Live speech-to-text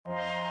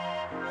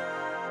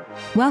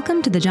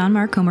Welcome to the John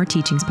Mark Comer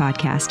Teachings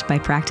Podcast by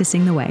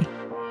Practicing the Way.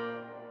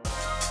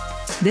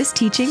 This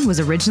teaching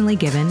was originally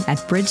given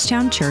at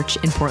Bridgetown Church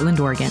in Portland,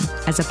 Oregon,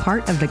 as a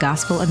part of the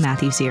Gospel of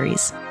Matthew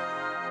series.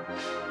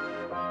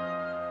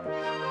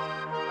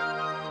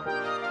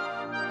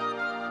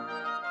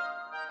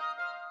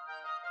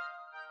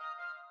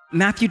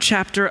 Matthew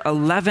chapter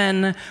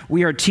 11,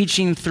 we are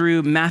teaching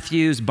through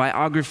Matthew's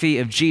biography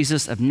of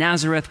Jesus of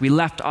Nazareth. We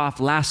left off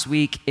last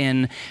week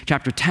in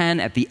chapter 10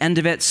 at the end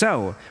of it,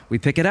 so we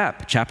pick it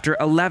up. Chapter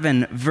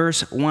 11,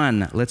 verse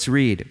 1, let's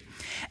read.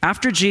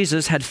 After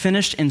Jesus had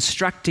finished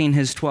instructing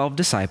his 12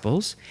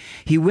 disciples,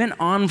 he went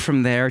on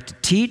from there to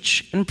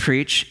teach and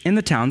preach in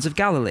the towns of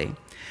Galilee.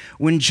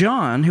 When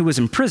John, who was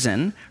in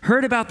prison,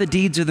 heard about the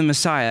deeds of the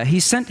Messiah,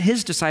 he sent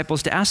his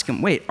disciples to ask him,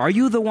 "Wait, are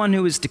you the one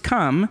who is to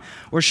come,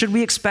 or should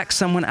we expect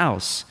someone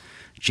else?"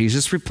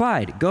 Jesus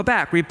replied, "Go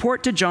back,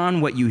 report to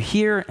John what you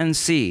hear and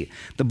see.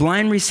 The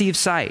blind receive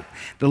sight,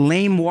 the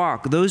lame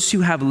walk, those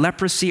who have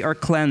leprosy are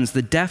cleansed,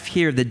 the deaf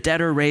hear, the dead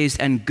are raised,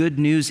 and good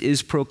news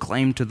is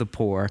proclaimed to the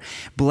poor.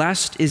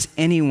 Blessed is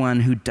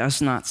anyone who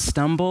does not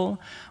stumble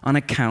on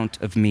account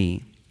of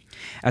me."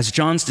 As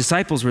John's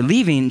disciples were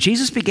leaving,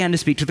 Jesus began to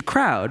speak to the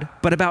crowd,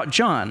 but about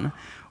John.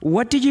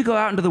 "What did you go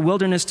out into the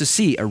wilderness to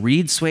see? A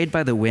reed swayed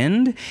by the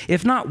wind?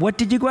 If not, what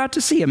did you go out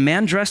to see? A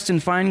man dressed in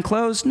fine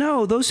clothes?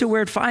 No, those who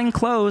wear fine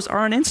clothes are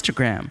on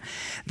Instagram.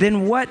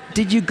 Then what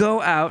did you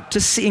go out to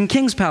see in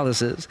king's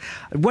palaces?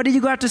 What did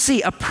you go out to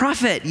see? A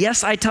prophet.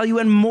 Yes, I tell you,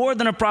 and more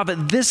than a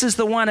prophet. This is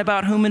the one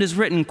about whom it is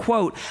written,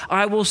 quote,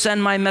 'I will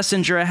send my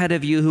messenger ahead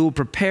of you who will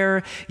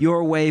prepare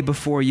your way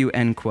before you,'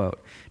 end quote.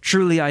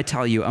 Truly, I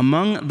tell you,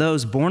 among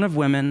those born of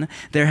women,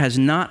 there has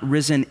not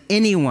risen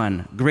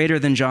anyone greater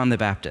than John the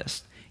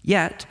Baptist.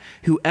 Yet,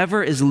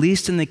 whoever is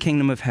least in the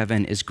kingdom of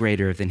heaven is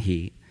greater than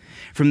he.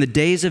 From the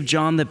days of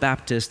John the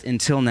Baptist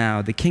until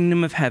now, the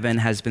kingdom of heaven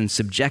has been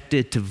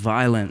subjected to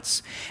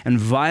violence, and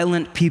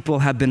violent people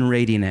have been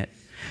raiding it.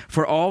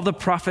 For all the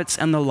prophets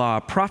and the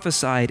law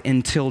prophesied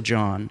until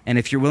John. And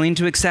if you're willing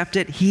to accept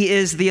it, he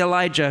is the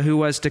Elijah who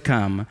was to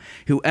come.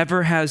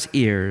 Whoever has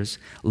ears,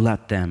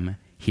 let them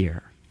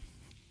hear."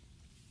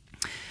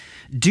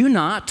 Do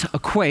not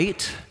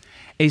equate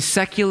a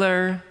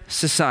secular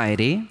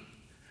society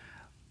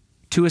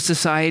to a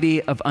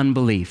society of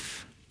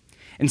unbelief.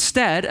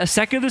 Instead, a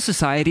secular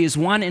society is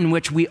one in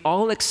which we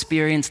all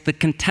experience the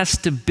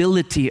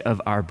contestability of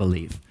our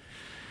belief.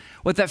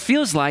 What that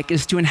feels like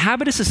is to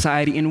inhabit a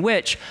society in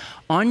which,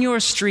 on your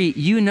street,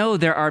 you know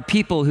there are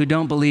people who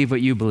don't believe what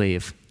you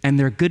believe, and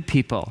they're good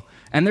people,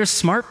 and they're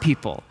smart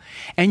people.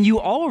 And you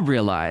all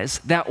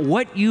realize that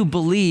what you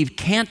believe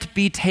can't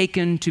be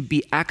taken to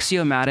be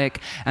axiomatic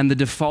and the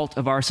default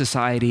of our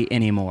society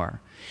anymore.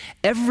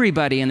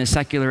 Everybody in the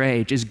secular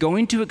age is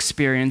going to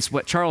experience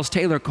what Charles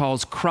Taylor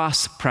calls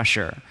cross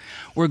pressure.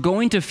 We're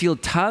going to feel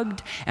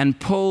tugged and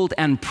pulled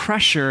and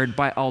pressured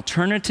by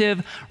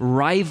alternative,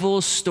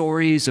 rival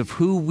stories of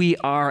who we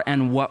are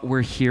and what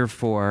we're here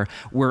for.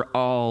 We're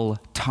all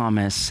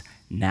Thomas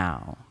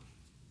now.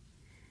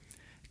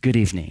 Good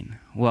evening.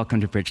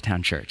 Welcome to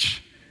Bridgetown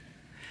Church.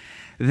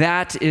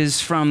 That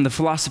is from the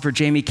philosopher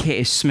Jamie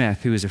K. Smith,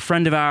 who is a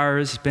friend of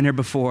ours, been here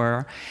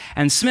before.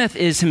 And Smith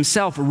is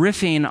himself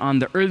riffing on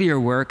the earlier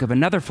work of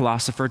another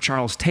philosopher,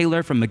 Charles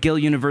Taylor from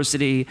McGill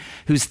University,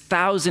 whose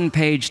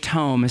 1,000-page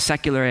tome, A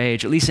Secular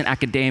Age, at least in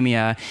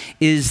academia,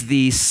 is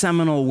the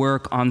seminal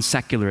work on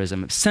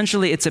secularism.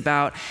 Essentially, it's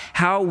about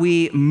how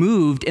we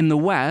moved in the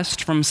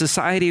West from a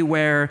society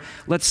where,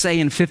 let's say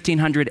in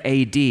 1500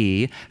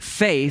 AD,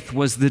 faith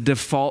was the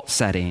default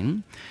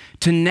setting,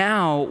 to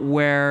now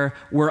where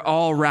we're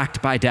all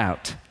racked by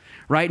doubt,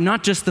 right?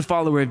 Not just the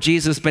follower of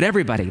Jesus, but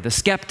everybody, the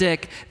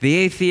skeptic, the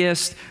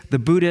atheist, the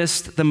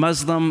Buddhist, the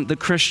Muslim, the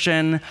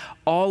Christian,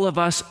 all of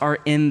us are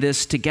in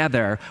this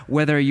together,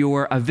 whether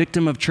you're a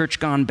victim of church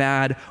gone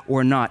bad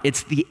or not.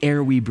 It's the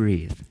air we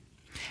breathe.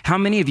 How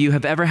many of you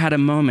have ever had a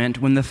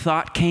moment when the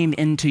thought came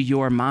into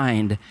your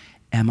mind,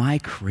 am I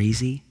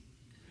crazy?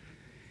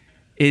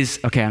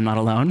 Okay, I'm not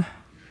alone.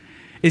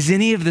 Is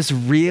any of this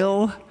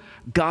real?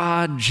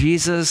 God,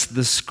 Jesus,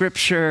 the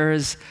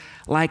scriptures,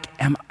 like,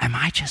 am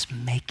I just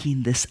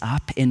making this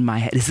up in my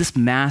head? Is this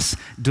mass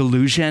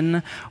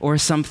delusion or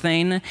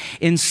something?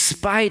 In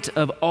spite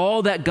of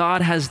all that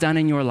God has done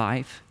in your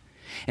life,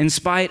 in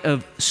spite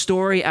of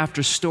story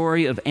after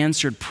story of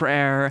answered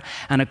prayer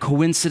and a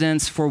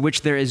coincidence for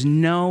which there is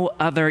no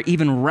other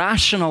even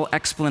rational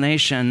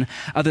explanation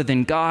other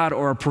than God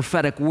or a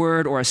prophetic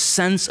word or a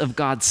sense of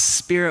God's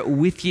Spirit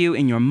with you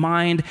in your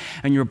mind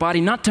and your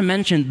body, not to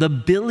mention the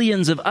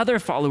billions of other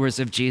followers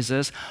of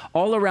Jesus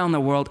all around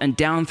the world and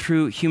down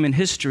through human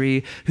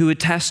history who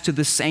attest to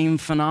the same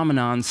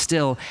phenomenon.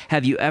 Still,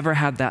 have you ever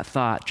had that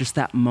thought, just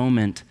that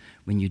moment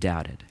when you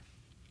doubted?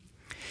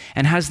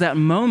 And has that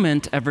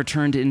moment ever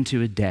turned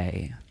into a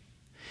day?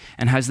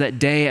 And has that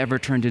day ever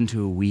turned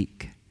into a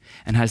week?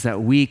 And has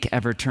that week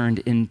ever turned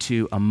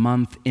into a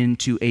month,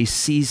 into a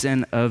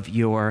season of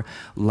your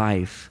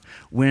life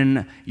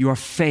when your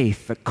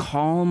faith, the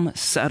calm,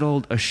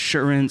 settled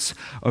assurance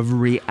of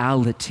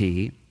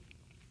reality,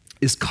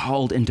 is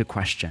called into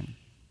question.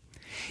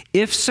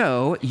 If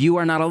so, you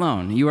are not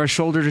alone. You are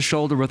shoulder to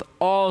shoulder with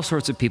all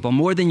sorts of people,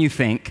 more than you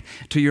think,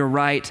 to your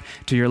right,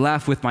 to your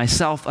left, with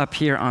myself up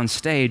here on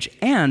stage,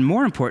 and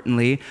more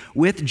importantly,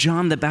 with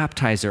John the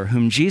Baptizer,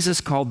 whom Jesus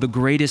called the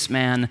greatest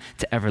man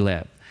to ever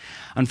live.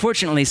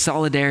 Unfortunately,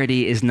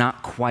 solidarity is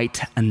not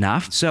quite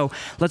enough. So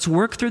let's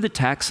work through the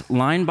text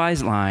line by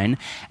line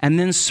and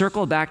then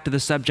circle back to the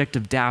subject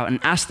of doubt and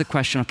ask the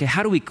question, okay,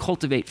 how do we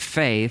cultivate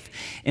faith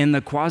in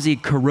the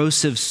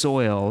quasi-corrosive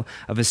soil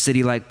of a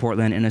city like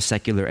Portland in a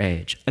secular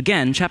age?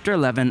 Again, chapter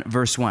 11,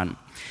 verse 1.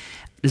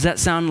 Does that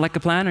sound like a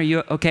plan? Are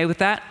you okay with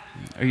that?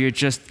 Or you're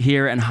just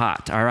here and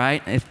hot, all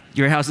right? If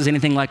your house is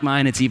anything like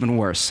mine, it's even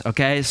worse,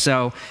 okay?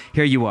 So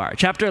here you are.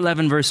 Chapter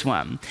 11, verse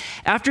 1.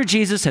 After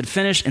Jesus had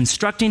finished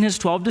instructing his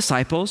 12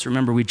 disciples,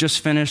 remember we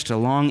just finished a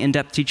long,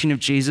 in-depth teaching of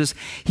Jesus,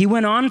 he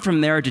went on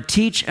from there to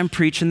teach and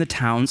preach in the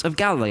towns of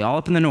Galilee, all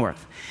up in the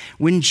north.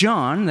 When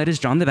John, that is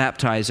John the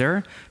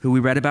Baptizer, who we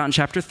read about in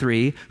chapter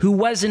 3, who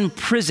was in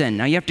prison.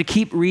 Now you have to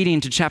keep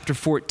reading to chapter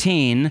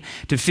 14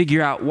 to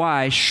figure out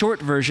why. Short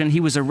version,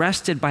 he was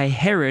arrested by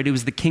Herod, who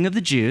was the king of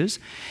the Jews.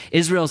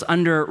 Israel's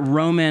under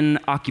Roman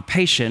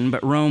occupation,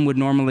 but Rome would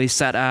normally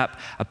set up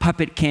a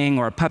puppet king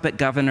or a puppet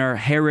governor.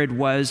 Herod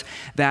was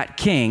that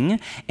king.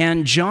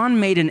 And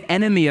John made an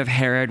enemy of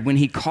Herod when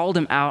he called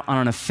him out on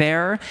an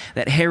affair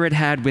that Herod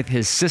had with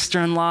his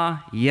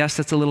sister-in-law. Yes,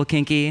 that's a little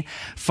kinky.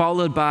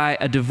 Followed by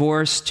a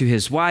divorce to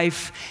his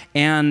wife,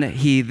 and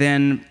he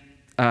then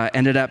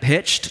ended up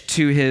hitched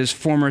to his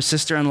former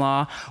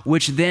sister-in-law,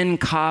 which then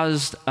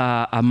caused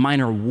a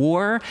minor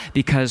war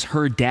because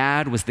her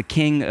dad was the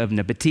king of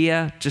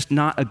Nabatea. Just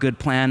not a good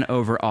plan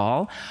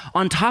overall.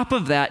 On top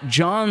of that,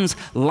 John's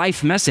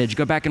life message,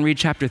 go back and read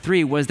chapter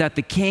 3, was that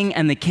the king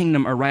and the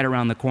kingdom are right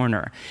around the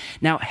corner.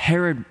 Now,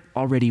 Herod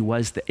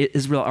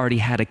Israel already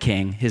had a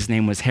king. His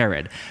name was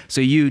Herod.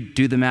 So you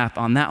do the math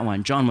on that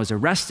one. John was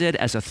arrested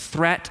as a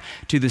threat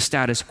to the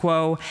status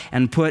quo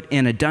and put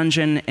in a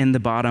dungeon in the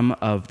bottom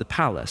of the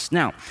palace.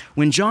 Now,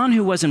 when John,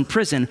 who was in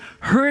prison,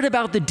 heard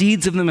about the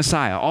deeds of the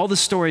Messiah, all the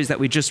stories that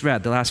we just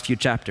read, the last few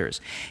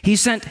chapters, he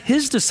sent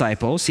his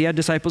disciples, he had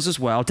disciples as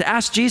well, to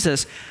ask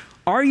Jesus,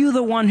 "Are you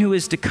the one who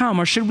is to come,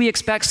 or should we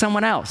expect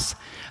someone else?"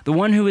 The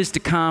one who is to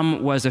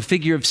come was a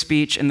figure of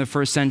speech in the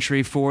first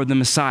century for the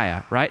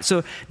Messiah, right?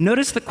 So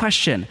notice the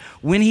question.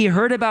 When he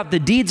heard about the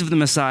deeds of the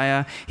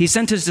Messiah, he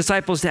sent his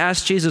disciples to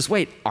ask Jesus,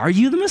 wait, are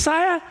you the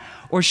Messiah?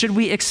 Or should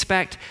we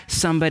expect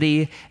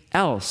somebody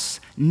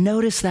else?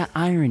 Notice that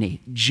irony.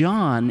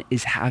 John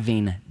is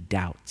having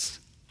doubts.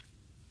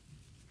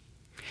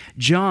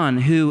 John,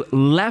 who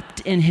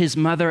leapt in his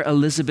mother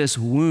Elizabeth's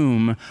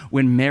womb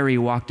when Mary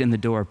walked in the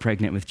door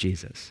pregnant with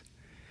Jesus.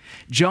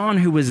 John,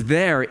 who was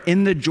there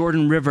in the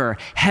Jordan River,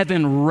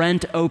 heaven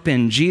rent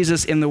open,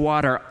 Jesus in the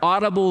water,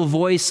 audible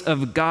voice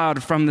of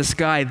God from the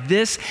sky.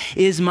 This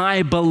is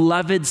my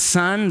beloved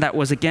son. That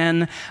was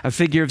again a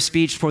figure of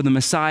speech for the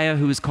Messiah,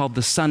 who was called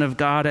the Son of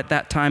God at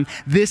that time.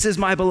 This is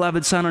my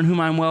beloved son on whom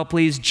I'm well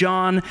pleased.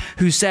 John,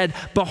 who said,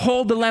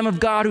 "Behold the Lamb of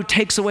God who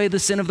takes away the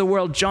sin of the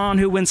world." John,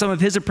 who when some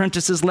of his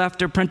apprentices left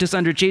to apprentice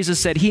under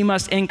Jesus said, "He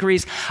must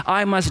increase,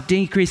 I must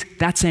decrease."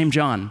 That same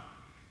John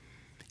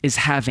is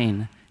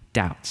having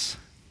doubts.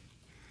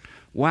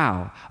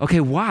 Wow. Okay,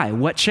 why?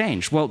 What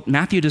changed? Well,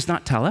 Matthew does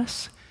not tell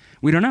us.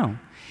 We don't know.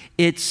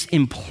 It's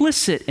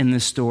implicit in the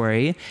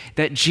story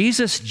that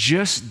Jesus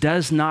just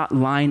does not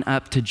line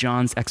up to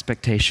John's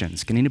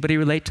expectations. Can anybody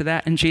relate to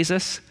that in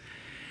Jesus?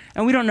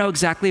 And we don't know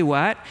exactly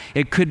what.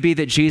 It could be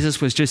that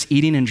Jesus was just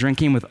eating and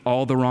drinking with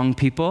all the wrong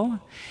people.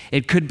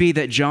 It could be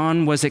that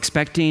John was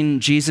expecting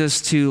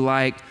Jesus to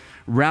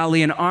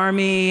rally an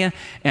army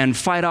and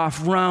fight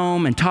off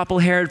Rome and topple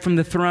Herod from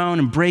the throne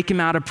and break him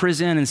out of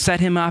prison and set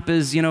him up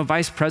as,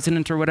 vice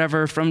president or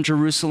whatever from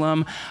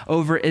Jerusalem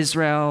over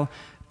Israel.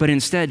 But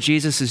instead,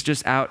 Jesus is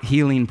just out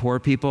healing poor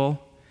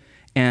people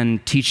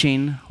and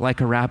teaching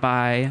like a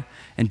rabbi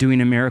and doing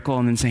a miracle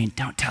and then saying,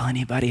 don't tell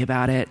anybody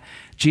about it.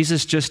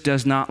 Jesus just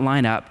does not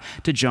line up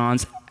to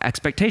John's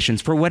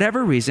expectations. For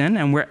whatever reason,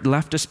 and we're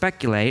left to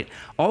speculate,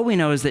 all we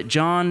know is that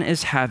John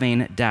is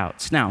having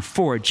doubts. Now,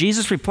 4,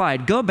 Jesus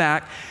replied, "Go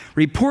back,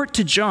 report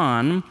to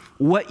John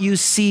what you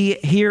see,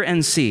 hear,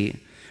 and see.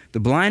 The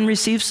blind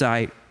receive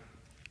sight,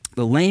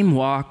 the lame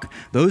walk,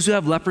 those who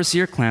have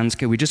leprosy are cleansed."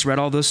 Okay, we just read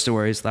all those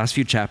stories, last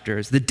few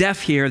chapters. "The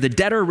deaf hear, the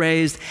dead are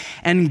raised,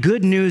 and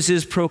good news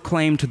is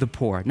proclaimed to the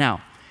poor."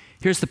 Now,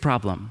 here's the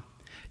problem.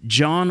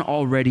 John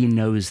already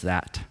knows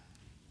that.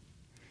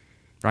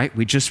 Right?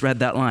 We just read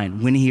that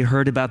line, when he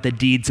heard about the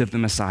deeds of the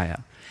Messiah.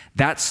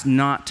 That's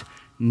not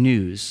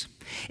news.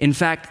 In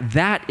fact,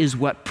 that is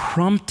what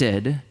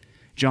prompted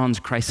John's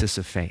crisis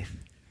of faith.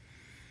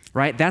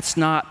 Right? That's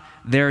not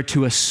there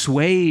to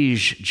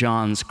assuage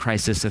John's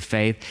crisis of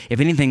faith. If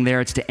anything,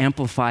 there it's to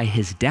amplify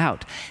his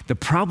doubt. The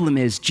problem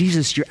is,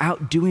 Jesus, you're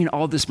out doing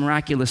all this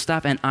miraculous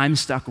stuff, and I'm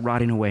stuck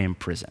rotting away in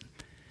prison.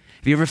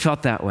 Have you ever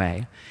felt that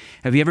way?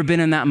 Have you ever been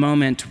in that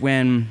moment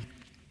when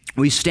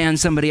We stand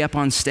somebody up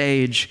on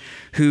stage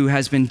who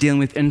has been dealing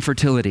with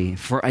infertility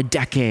for a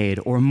decade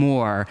or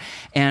more,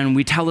 and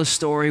we tell a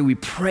story, we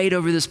prayed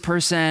over this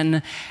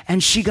person,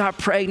 and she got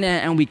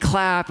pregnant, and we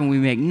clap, and we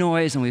make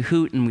noise, and we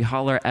hoot, and we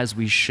holler as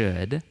we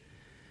should.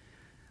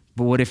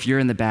 But what if you're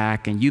in the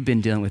back, and you've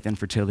been dealing with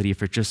infertility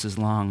for just as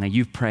long, and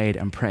you've prayed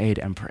and prayed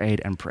and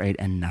prayed and prayed,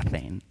 and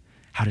nothing?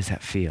 How does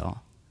that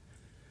feel?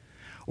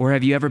 Or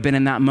have you ever been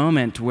in that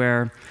moment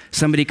where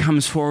somebody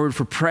comes forward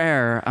for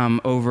prayer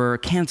over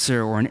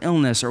cancer or an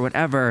illness or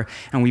whatever,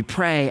 and we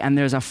pray, and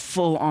there's a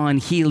full-on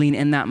healing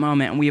in that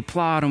moment, and we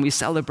applaud and we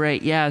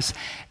celebrate, yes,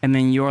 and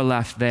then you're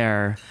left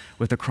there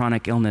with a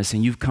chronic illness,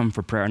 and you've come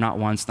for prayer not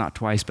once, not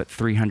twice, but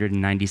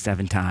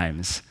 397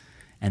 times,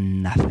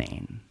 and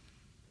nothing.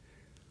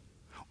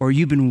 Or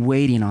you've been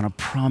waiting on a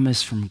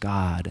promise from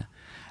God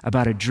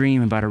about a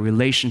dream, about a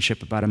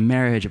relationship, about a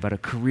marriage, about a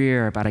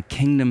career, about a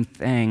kingdom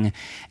thing,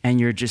 and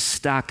you're just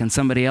stuck, and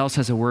somebody else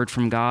has a word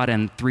from God,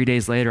 and 3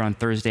 days later on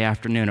Thursday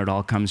afternoon, it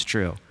all comes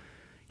true.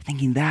 You're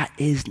thinking, that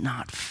is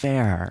not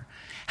fair.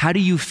 How do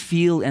you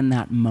feel in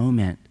that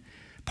moment?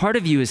 Part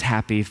of you is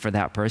happy for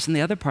that person.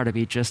 The other part of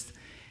you just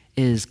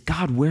is,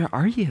 God, where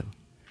are you?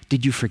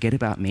 Did you forget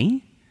about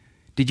me?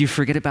 Did you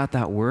forget about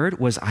that word?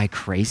 Was I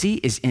crazy?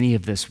 Is any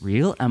of this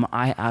real? Am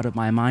I out of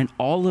my mind?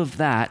 All of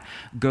that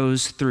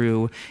goes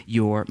through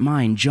your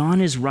mind.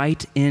 John is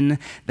right in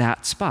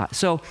that spot.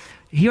 So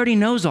he already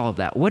knows all of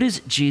that. What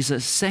is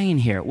Jesus saying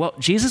here? Well,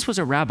 Jesus was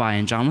a rabbi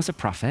and John was a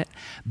prophet.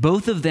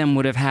 Both of them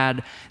would have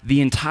had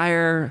the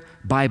entire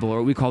Bible, or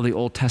what we call the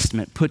Old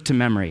Testament, put to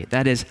memory.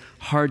 That is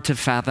hard to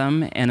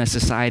fathom in a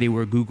society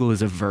where Google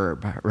is a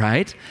verb,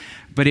 right?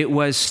 But it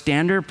was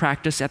standard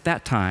practice at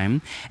that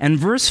time. And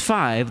verse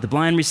 5, the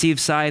blind receive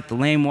sight, the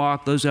lame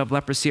walk, those who have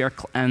leprosy are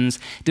cleansed,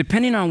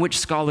 depending on which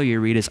scholar you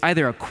read, is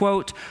either a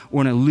quote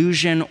or an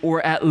allusion,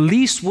 or at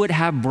least would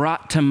have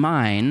brought to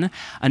mind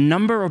a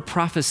number of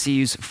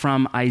prophecies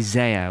from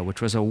Isaiah,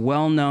 which was a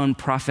well-known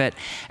prophet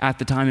at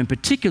the time, in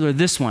particular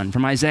this one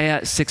from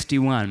Isaiah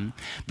 61.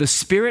 The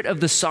Spirit of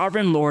the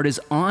Sovereign Lord is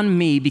on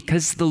me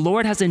because the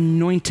Lord has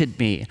anointed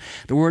me.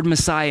 The word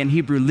Messiah in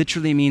Hebrew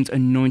literally means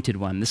anointed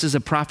one. This is a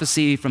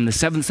prophecy from the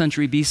 7th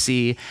century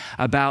BC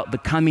about the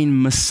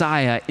coming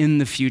Messiah in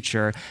the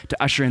future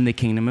to usher in the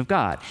kingdom of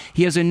God.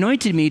 He has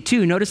anointed me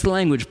to, notice the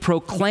language,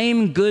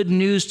 proclaim good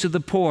news to the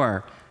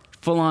poor.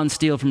 Full-on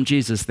steal from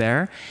Jesus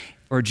there.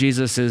 Or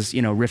Jesus is,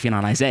 riffing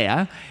on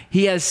Isaiah.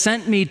 He has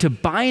sent me to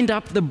bind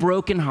up the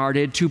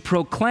brokenhearted, to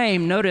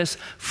proclaim, notice,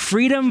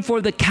 freedom for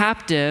the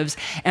captives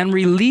and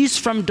release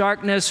from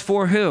darkness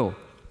for who?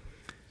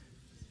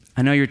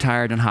 I know you're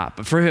tired and hot,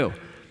 but for who?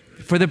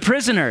 For the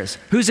prisoners.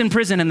 Who's in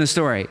prison in the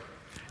story?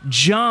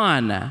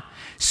 John.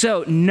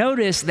 So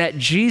notice that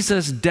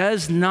Jesus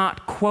does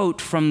not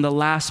quote from the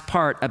last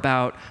part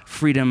about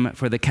freedom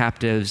for the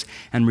captives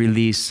and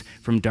release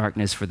from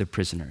darkness for the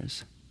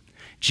prisoners.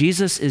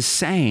 Jesus is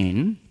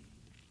saying,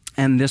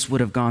 and this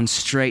would have gone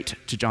straight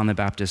to John the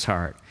Baptist's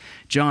heart,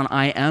 John,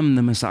 I am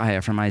the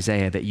Messiah from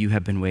Isaiah that you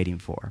have been waiting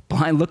for.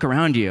 Blind, look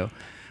around you.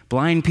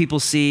 Blind people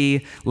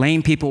see,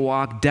 lame people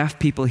walk, deaf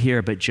people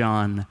hear, but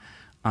John,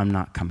 I'm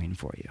not coming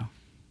for you.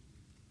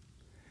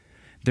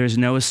 There's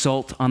no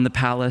assault on the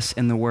palace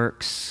in the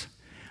works.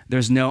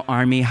 There's no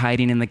army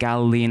hiding in the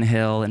Galilean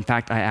hill. In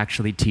fact, I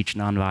actually teach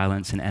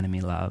nonviolence and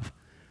enemy love.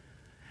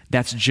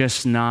 That's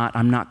just not,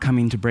 I'm not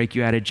coming to break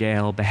you out of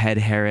jail, behead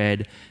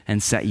Herod,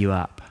 and set you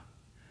up,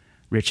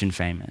 rich and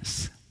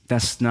famous.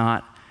 That's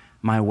not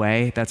my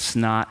way. That's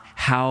not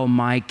how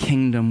my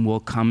kingdom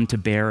will come to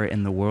bear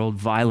in the world.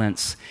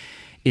 Violence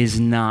is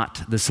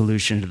not the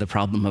solution to the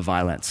problem of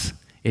violence.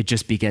 It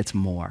just begets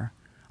more.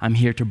 I'm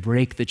here to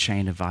break the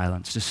chain of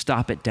violence, to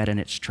stop it dead in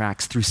its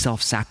tracks through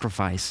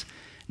self-sacrifice,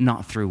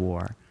 not through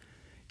war.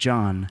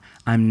 John,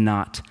 I'm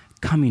not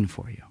coming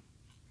for you.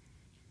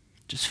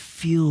 Just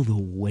feel the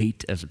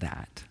weight of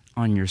that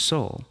on your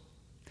soul.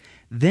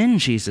 Then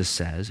Jesus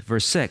says,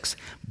 verse 6,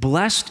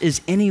 blessed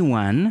is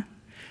anyone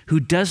who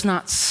does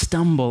not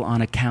stumble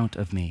on account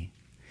of me.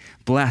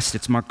 Blessed,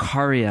 it's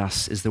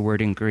makarios is the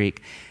word in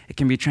Greek. It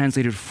can be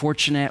translated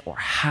fortunate or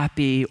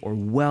happy or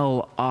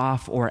well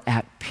off or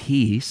at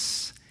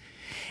peace.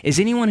 Is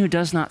anyone who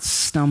does not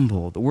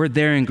stumble. The word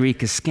there in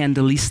Greek is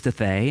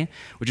skandalisthe,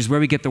 which is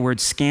where we get the word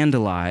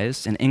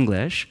scandalized in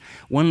English.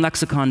 One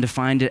lexicon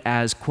defined it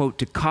as, quote,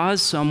 to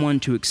cause someone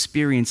to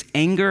experience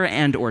anger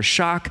and or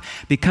shock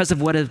because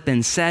of what has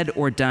been said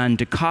or done,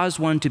 to cause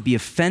one to be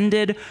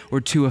offended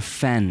or to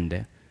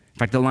offend. In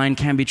fact, the line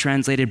can be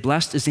translated,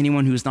 blessed is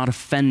anyone who is not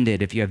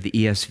offended, if you have the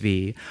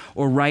ESV.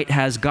 Or Wright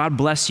has, God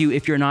bless you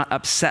if you're not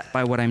upset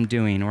by what I'm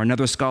doing. Or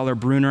another scholar,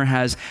 Bruner,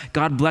 has,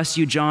 God bless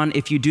you, John,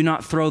 if you do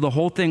not throw the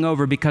whole thing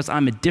over because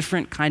I'm a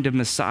different kind of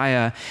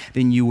Messiah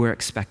than you were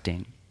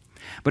expecting.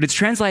 But it's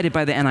translated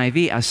by the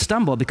NIV as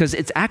stumble because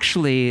it's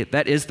actually,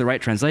 that is the right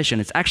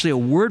translation, it's actually a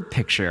word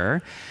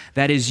picture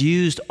that is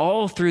used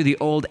all through the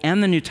Old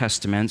and the New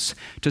Testaments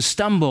to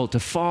stumble, to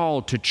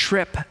fall, to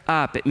trip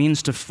up. It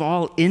means to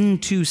fall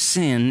into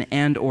sin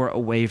and or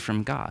away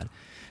from God.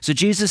 So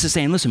Jesus is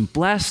saying, listen,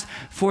 blessed,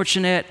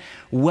 fortunate,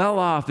 well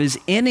off is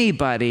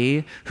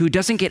anybody who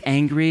doesn't get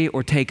angry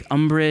or take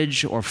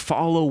umbrage or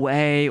fall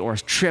away or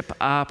trip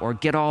up or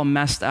get all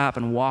messed up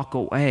and walk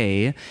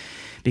away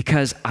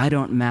because I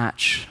don't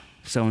match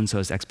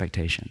so-and-so's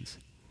expectations.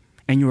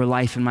 And your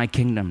life in my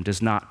kingdom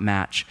does not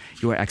match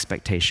your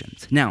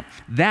expectations. Now,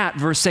 that,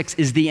 verse 6,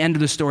 is the end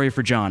of the story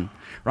for John,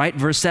 right?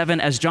 Verse 7,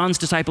 as John's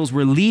disciples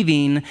were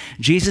leaving,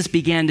 Jesus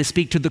began to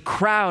speak to the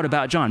crowd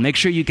about John. Make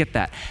sure you get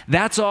that.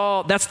 That's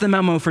the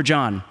memo for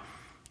John.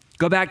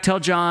 Go back, tell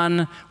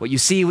John what you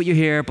see, what you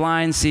hear,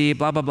 blind see,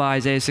 blah, blah, blah,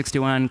 Isaiah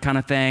 61 kind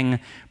of thing.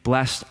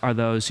 Blessed are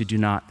those who do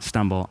not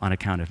stumble on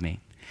account of me.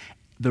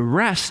 The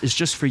rest is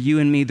just for you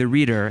and me, the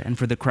reader, and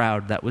for the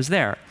crowd that was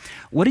there.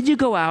 What did you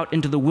go out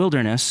into the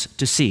wilderness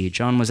to see?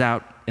 John was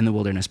out in the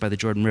wilderness by the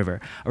Jordan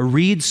River. A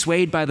reed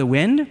swayed by the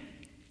wind?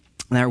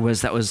 There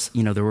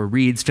were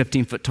reeds,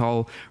 15-foot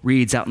tall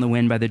reeds out in the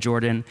wind by the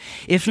Jordan.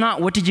 If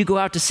not, what did you go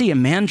out to see? A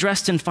man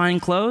dressed in fine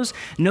clothes?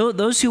 No,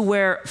 those who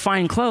wear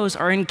fine clothes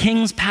are in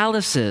kings'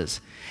 palaces.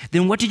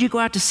 Then what did you go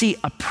out to see?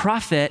 A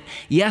prophet?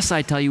 Yes,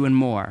 I tell you, and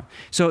more.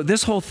 So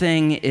this whole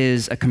thing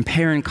is a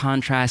compare and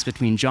contrast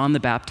between John the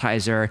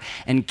Baptizer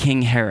and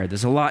King Herod.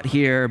 There's a lot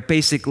here.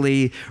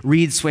 Basically,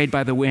 reed swayed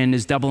by the wind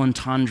is double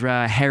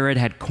entendre. Herod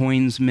had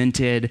coins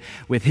minted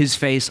with his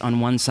face on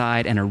one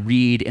side and a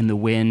reed in the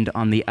wind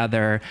on the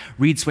other.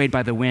 Reed swayed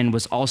by the wind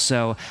was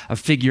also a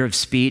figure of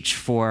speech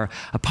for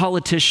a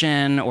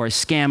politician or a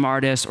scam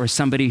artist or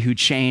somebody who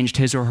changed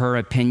his or her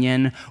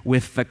opinion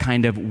with the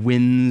kind of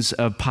winds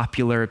of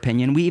popular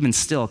opinion. We even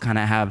still kind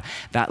of have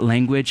that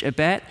language a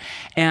bit.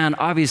 And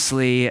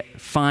obviously,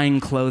 fine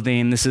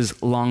clothing, this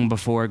is long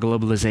before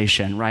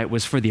globalization, right,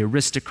 was for the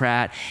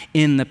aristocrat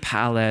in the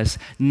palace,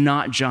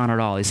 not John at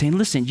all. He's saying,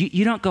 listen,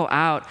 you don't go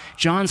out.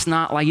 John's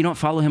not like, you don't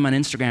follow him on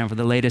Instagram for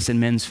the latest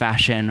in men's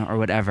fashion or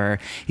whatever.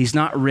 He's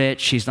not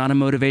rich. He's not a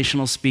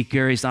motivational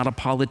speaker. He's not a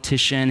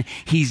politician.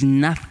 He's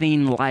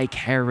nothing like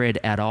Herod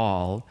at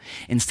all.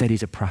 Instead,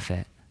 he's a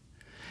prophet.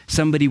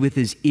 Somebody with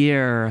his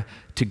ear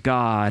to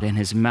God and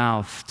his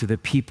mouth to the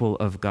people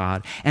of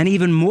God. And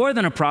even more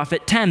than a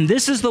prophet, 10,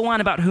 this is the one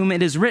about whom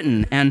it is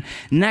written. And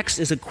next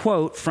is a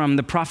quote from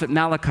the prophet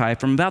Malachi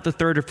from about the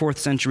 3rd or 4th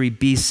century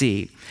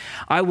BC.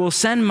 I will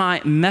send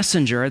my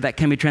messenger, that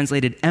can be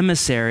translated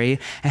emissary,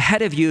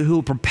 ahead of you who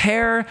will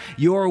prepare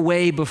your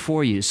way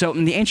before you. So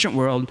in the ancient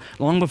world,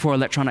 long before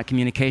electronic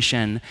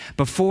communication,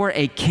 before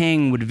a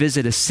king would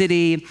visit a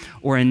city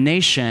or a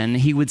nation,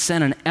 he would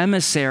send an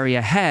emissary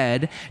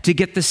ahead to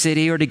get the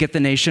city or to get the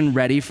nation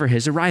ready for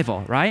his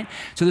arrival, right?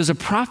 So there's a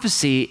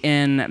prophecy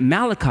in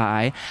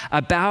Malachi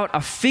about a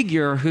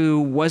figure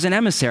who was an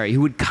emissary, who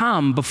would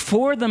come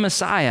before the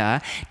Messiah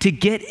to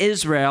get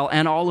Israel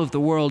and all of the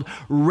world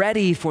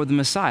ready for the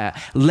Messiah.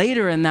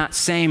 Later in that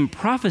same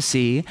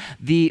prophecy,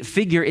 the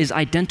figure is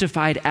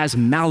identified as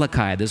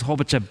Malachi. There's a whole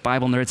bunch of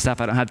Bible nerd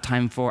stuff I don't have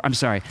time for.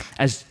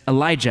 As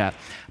Elijah.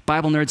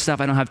 Bible nerd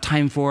stuff I don't have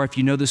time for. If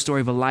you know the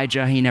story of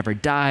Elijah, he never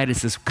died.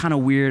 It's this kind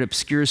of weird,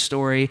 obscure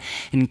story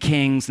in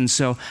Kings. And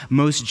so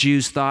most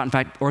Jews thought, in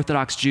fact,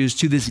 Orthodox Jews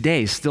to this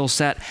day still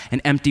set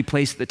an empty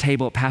place at the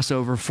table at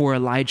Passover for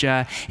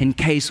Elijah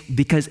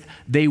because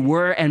they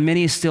were, and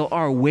many still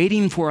are,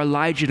 waiting for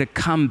Elijah to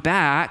come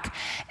back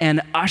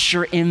and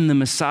usher in the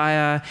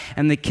Messiah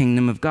and the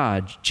kingdom of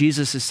God.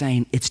 Jesus is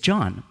saying, it's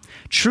John.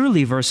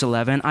 Truly, verse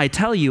 11, I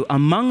tell you,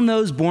 among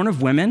those born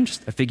of women,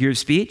 just a figure of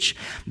speech,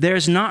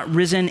 there's not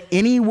risen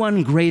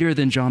anyone greater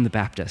than John the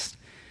Baptist.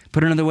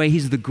 Put another way,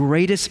 he's the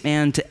greatest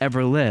man to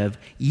ever live.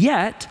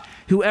 Yet,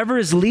 whoever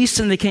is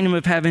least in the kingdom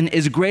of heaven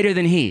is greater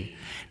than he.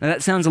 Now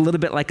that sounds a little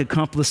bit like a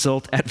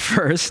complisult at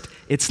first.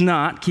 It's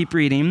not. Keep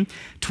reading.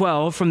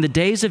 12, from the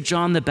days of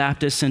John the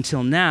Baptist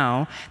until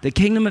now, the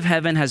kingdom of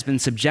heaven has been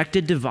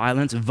subjected to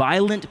violence.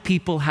 Violent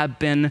people have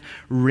been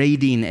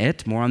raiding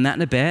it. More on that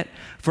in a bit.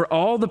 For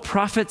all the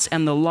prophets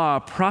and the law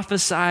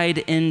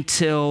prophesied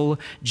until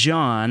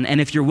John.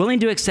 And if you're willing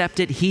to accept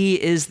it, he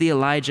is the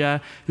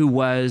Elijah who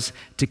was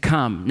to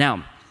come.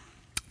 Now,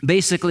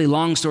 basically,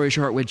 long story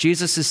short, what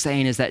Jesus is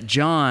saying is that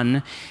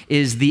John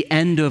is the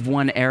end of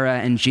one era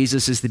and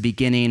Jesus is the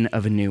beginning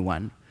of a new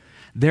one.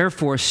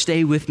 Therefore,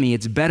 stay with me.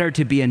 It's better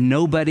to be a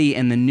nobody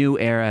in the new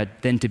era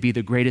than to be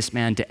the greatest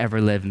man to ever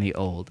live in the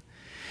old.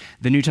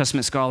 The New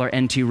Testament scholar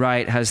N.T.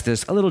 Wright has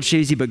this a little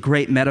cheesy but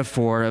great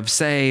metaphor of,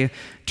 say,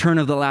 turn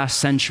of the last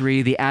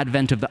century, the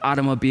advent of the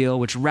automobile,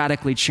 which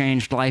radically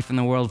changed life in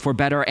the world for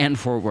better and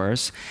for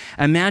worse.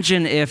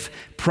 Imagine if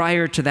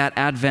prior to that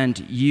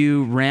advent,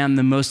 you ran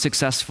the most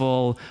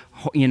successful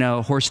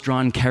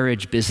horse-drawn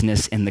carriage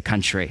business in the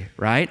country,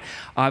 right?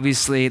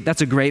 Obviously, that's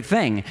a great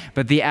thing.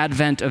 But the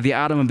advent of the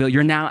automobile,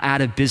 you're now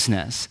out of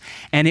business.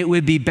 And it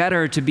would be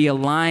better to be a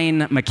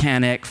line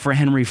mechanic for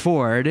Henry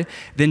Ford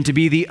than to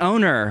be the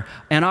owner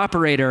and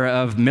operator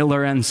of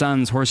Miller &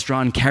 Sons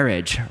horse-drawn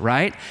carriage,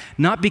 right?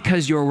 Not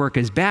because your work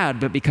is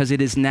bad, but because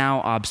it is now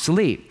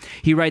obsolete.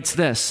 He writes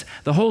this,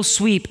 the whole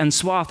sweep and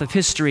swath of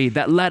history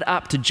that led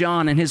up to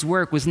John and his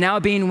work was now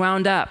being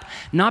wound up,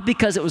 not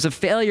because it was a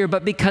failure,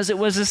 but because it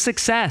was a success.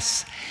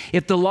 success.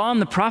 If the law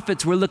and the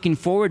prophets were looking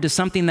forward to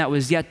something that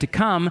was yet to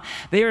come,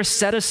 they are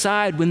set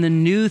aside when the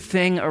new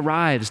thing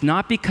arrives,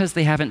 not because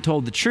they haven't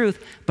told the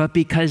truth, but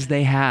because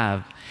they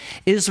have.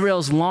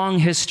 Israel's long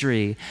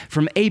history,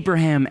 from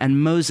Abraham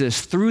and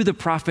Moses through the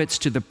prophets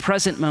to the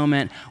present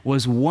moment,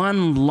 was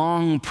one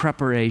long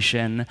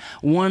preparation,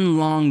 one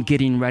long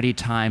getting ready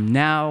time.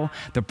 Now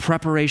the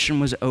preparation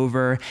was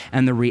over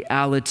and the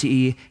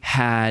reality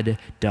had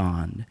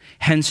dawned.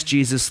 Hence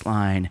Jesus'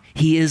 line,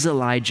 he is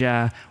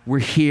Elijah, we're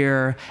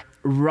here,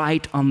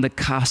 right on the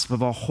cusp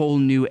of a whole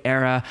new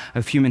era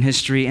of human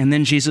history. And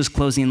then Jesus'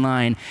 closing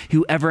line,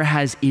 whoever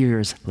has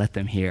ears, let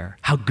them hear.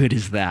 How good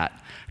is that?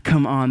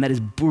 Come on, that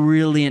is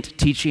brilliant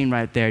teaching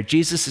right there.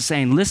 Jesus is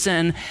saying,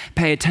 listen,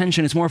 pay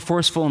attention. It's more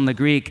forceful in the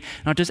Greek.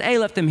 Not just, hey,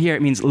 let them hear.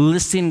 It means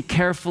listen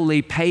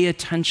carefully, pay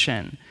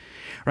attention.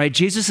 Right?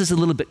 Jesus is a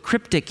little bit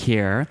cryptic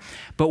here,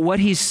 but what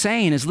he's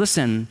saying is,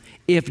 listen,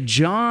 if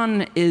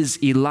John is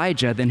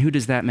Elijah, then who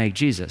does that make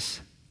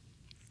Jesus?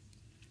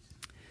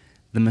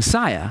 The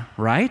Messiah,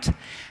 right?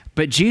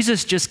 But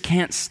Jesus just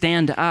can't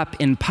stand up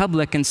in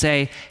public and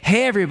say,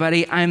 hey,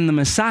 everybody, I'm the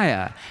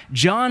Messiah.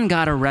 John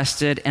got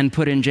arrested and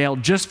put in jail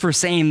just for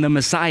saying the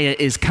Messiah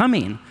is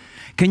coming.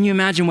 Can you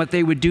imagine what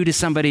they would do to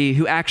somebody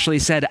who actually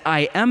said,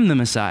 I am the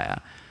Messiah?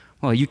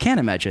 Well, you can't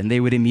imagine. They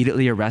would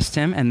immediately arrest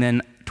him and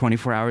then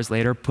 24 hours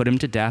later, put him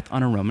to death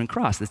on a Roman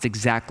cross. That's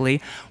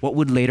exactly what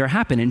would later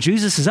happen. And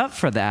Jesus is up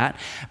for that,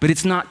 but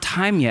it's not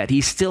time yet.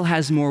 He still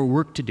has more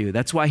work to do.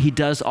 That's why he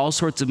does all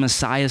sorts of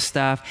Messiah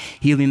stuff,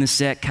 healing the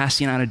sick,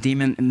 casting out a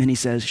demon, and then he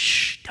says,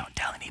 shh, don't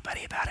tell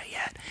anybody about it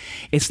yet.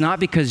 It's not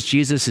because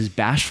Jesus is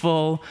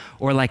bashful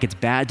or like it's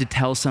bad to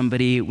tell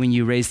somebody when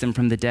you raise them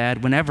from the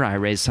dead. Whenever I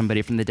raise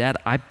somebody from the dead,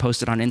 I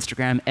post it on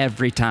Instagram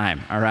every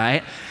time, all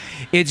right?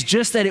 It's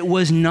just that it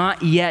was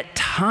not yet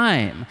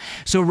time.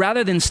 So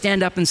rather than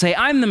stand up and say,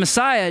 I'm the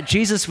Messiah,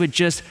 Jesus would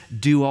just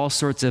do all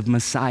sorts of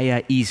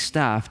Messiah-y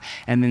stuff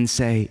and then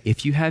say,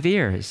 if you have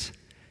ears,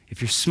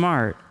 if you're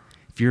smart,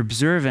 if you're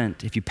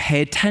observant, if you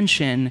pay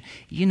attention,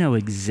 you know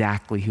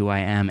exactly who I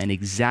am and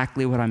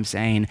exactly what I'm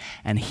saying,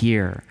 and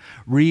hear.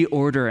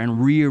 Reorder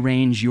and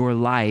rearrange your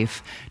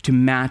life to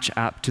match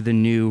up to the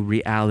new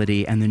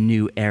reality and the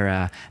new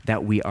era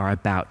that we are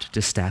about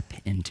to step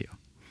into.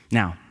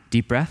 Now,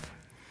 deep breath.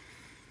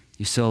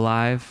 You still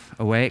alive,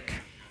 awake?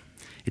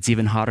 It's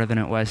even hotter than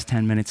it was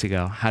 10 minutes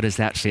ago. How does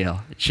that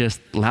feel? It's just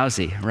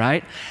lousy,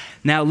 right?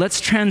 Now let's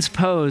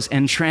transpose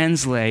and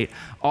translate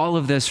all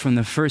of this from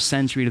the first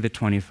century to the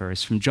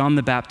 21st, from John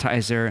the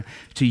Baptizer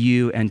to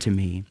you and to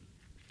me.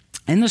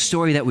 In the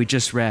story that we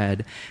just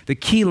read, the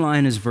key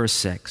line is verse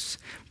 6.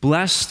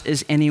 Blessed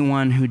is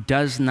anyone who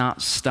does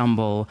not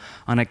stumble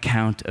on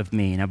account of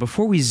me. Now,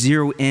 before we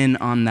zero in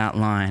on that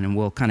line, and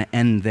we'll kind of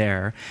end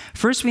there,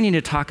 first we need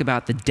to talk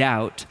about the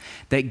doubt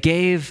that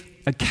gave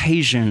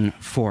occasion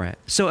for it.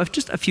 So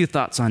just a few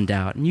thoughts on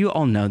doubt, and you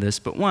all know this,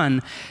 but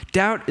one,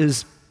 doubt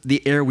is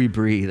the air we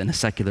breathe in a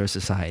secular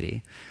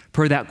society.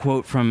 Per that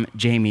quote from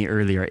Jamie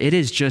earlier, it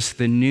is just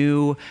the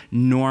new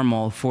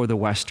normal for the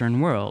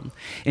Western world.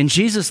 In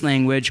Jesus'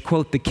 language,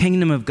 quote, the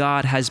kingdom of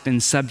God has been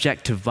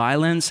subject to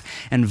violence,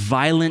 and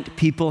violent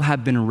people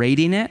have been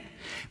raiding it,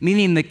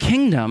 meaning the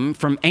kingdom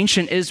from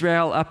ancient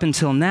Israel up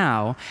until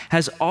now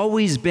has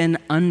always been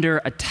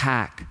under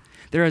attack.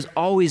 There has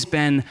always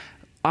been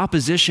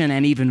opposition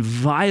and even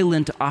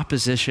violent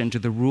opposition to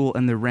the rule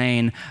and the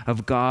reign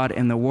of God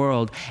in the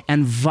world.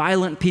 And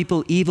violent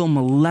people, evil,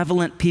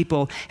 malevolent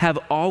people have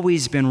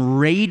always been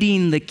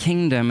raiding the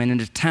kingdom in an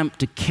attempt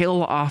to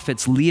kill off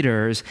its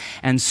leaders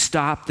and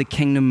stop the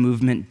kingdom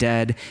movement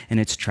dead in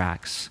its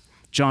tracks.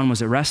 John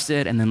was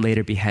arrested and then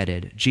later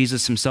beheaded.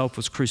 Jesus himself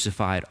was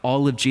crucified.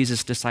 All of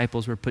Jesus'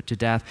 disciples were put to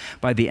death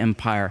by the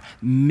empire.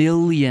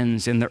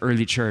 Millions in the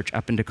early church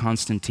up into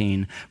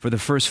Constantine for the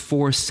first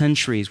 4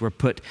 centuries were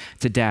put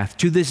to death.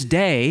 To this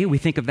day, we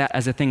think of that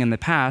as a thing in the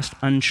past,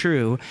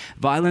 untrue.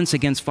 Violence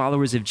against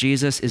followers of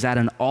Jesus is at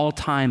an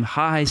all-time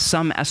high.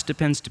 Some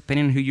estimates,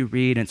 depending on who you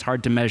read, and it's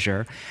hard to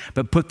measure,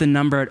 but put the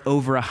number at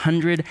over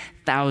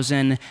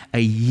 100,000 a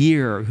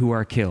year who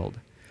are killed,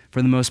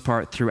 for the most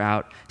part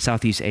throughout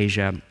Southeast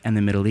Asia and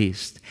the Middle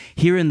East.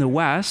 Here in the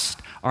West,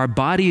 our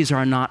bodies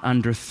are not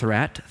under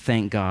threat,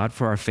 thank God,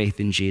 for our faith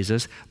in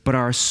Jesus, but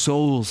our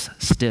souls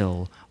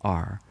still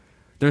are.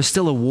 There's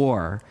still a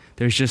war.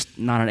 There's just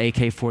not an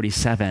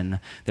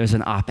AK-47. There's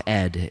an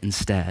op-ed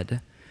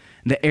instead.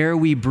 The air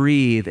we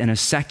breathe in a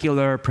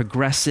secular,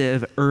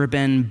 progressive,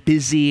 urban,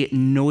 busy,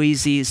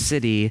 noisy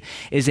city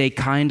is a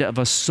kind of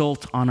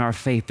assault on our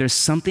faith. There's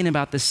something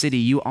about the city,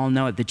 you all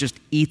know it, that just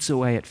eats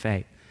away at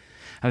faith.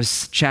 I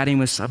was chatting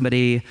with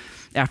somebody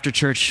after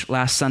church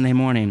last Sunday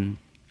morning,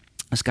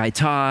 this guy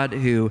Todd,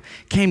 who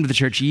came to the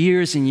church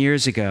years and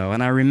years ago.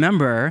 And I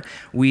remember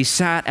we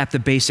sat at the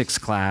basics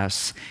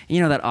class. You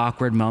know that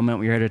awkward moment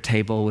where you're at a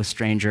table with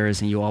strangers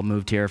and you all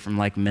moved here from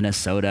like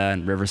Minnesota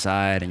and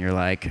Riverside and you're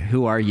like,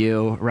 who are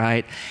you,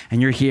 right?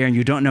 And you're here and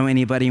you don't know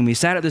anybody. And we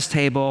sat at this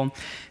table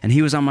and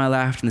he was on my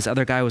left and this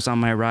other guy was on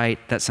my right.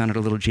 That sounded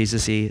a little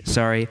Jesus-y,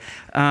 sorry.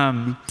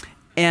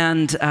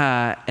 And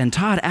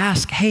Todd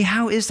asked, hey,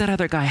 how is that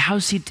other guy?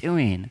 How's he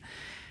doing?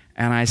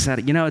 And I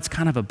said, it's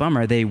kind of a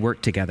bummer. They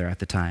worked together at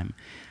the time.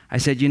 I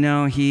said,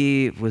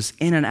 he was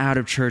in and out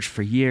of church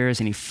for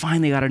years, and he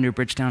finally got into a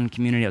Bridgetown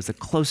community. It was the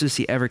closest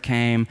he ever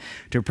came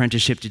to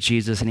apprenticeship to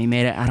Jesus, and he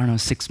made it,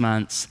 6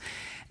 months.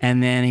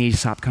 And then he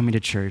stopped coming to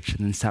church, and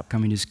then stopped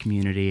coming to his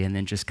community, and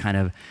then just kind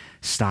of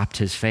stopped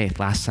his faith.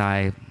 Last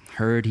I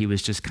heard, he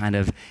was just kind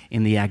of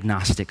in the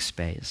agnostic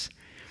space.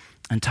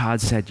 And Todd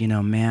said,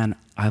 man,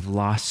 I've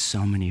lost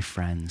so many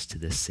friends to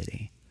this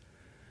city.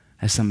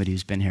 As somebody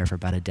who's been here for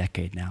about a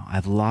decade now,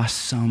 I've lost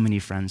so many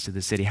friends to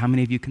the city. How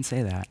many of you can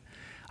say that?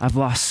 I've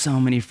lost so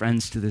many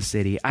friends to the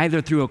city,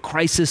 either through a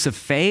crisis of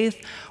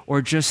faith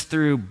or just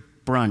through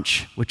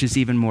brunch, which is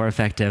even more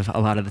effective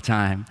a lot of the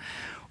time.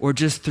 Or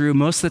just through,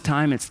 most of the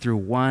time, it's through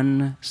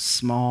one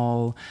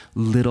small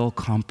little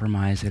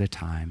compromise at a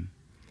time,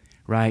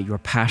 right? Your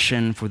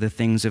passion for the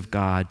things of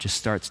God just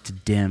starts to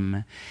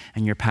dim,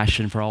 and your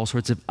passion for all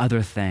sorts of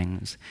other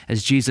things.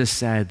 As Jesus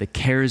said, the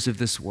cares of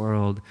this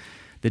world,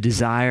 the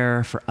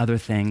desire for other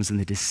things, and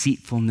the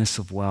deceitfulness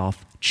of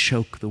wealth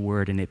choke the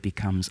word, and it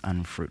becomes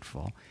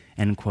unfruitful.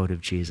 End quote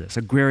of Jesus.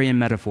 Agrarian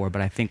metaphor,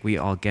 but I think we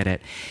all get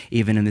it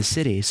even in the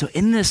city. So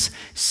in this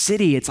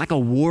city, it's like a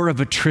war of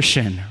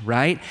attrition,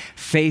 right?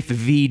 Faith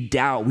v.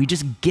 doubt. We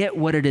just get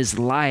what it is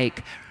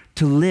like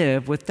to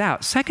live with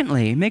doubt.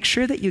 Secondly, make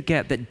sure that you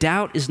get that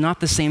doubt is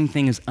not the same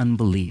thing as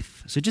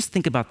unbelief. So just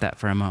think about that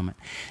for a moment.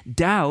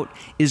 Doubt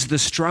is the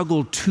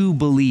struggle to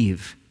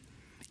believe.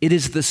 It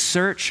is the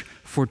search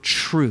for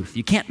truth.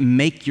 You can't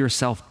make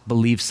yourself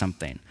believe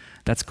something.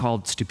 That's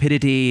called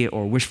stupidity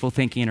or wishful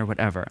thinking or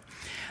whatever.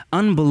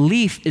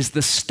 Unbelief is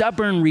the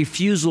stubborn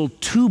refusal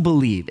to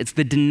believe. It's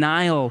the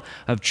denial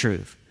of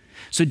truth.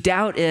 So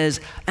doubt is,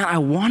 I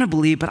want to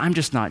believe, but I'm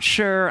just not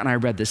sure, and I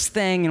read this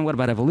thing, and what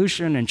about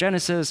evolution and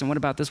Genesis, and what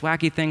about this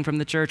wacky thing from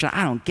the church, and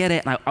I don't get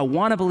it, and I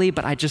want to believe,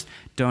 but I just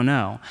don't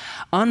know.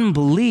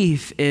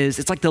 Unbelief is,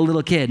 it's like the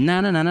little kid,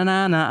 na,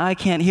 I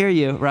can't hear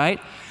you, right?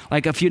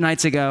 Like a few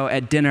nights ago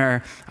at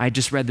dinner, I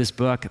just read this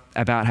book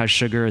about how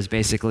sugar is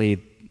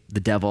basically the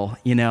devil,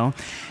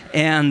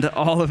 and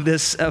all of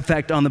this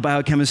effect on the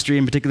biochemistry,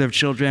 in particular of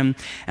children.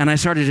 And I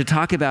started to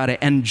talk about it,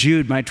 and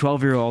Jude, my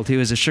 12-year-old, who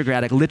is a sugar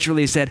addict,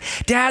 literally said,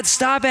 "Dad,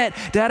 stop it!"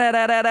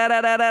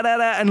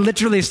 And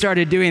literally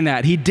started doing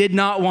that. He did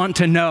not want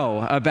to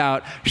know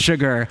about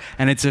sugar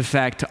and its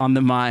effect on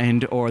the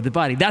mind or the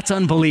body. That's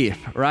unbelief,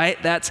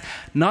 right? That's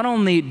not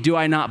only do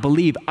I not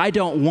believe, I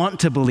don't want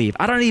to believe.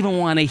 I don't even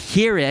want to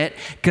hear it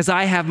because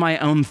I have my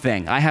own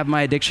thing. I have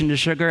my addiction to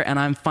sugar, and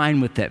I'm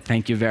fine with it.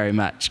 Thank you very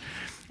much.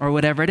 Or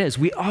whatever it is.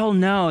 We all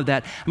know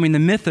that, the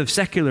myth of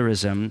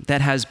secularism that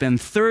has been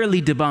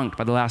thoroughly debunked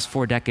by the last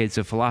 4 decades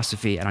of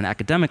philosophy at an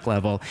academic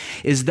level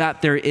is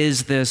that there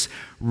is this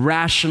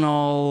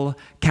rational,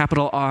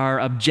 capital R,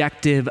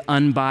 objective,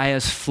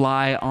 unbiased,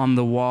 fly on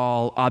the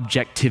wall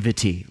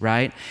objectivity,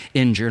 right?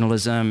 In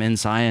journalism, in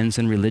science,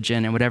 in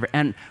religion, and whatever.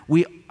 And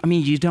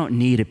you don't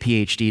need a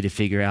PhD to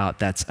figure out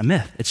that's a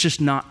myth. It's just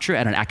not true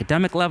at an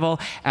academic level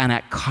and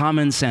at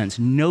common sense.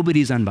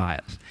 Nobody's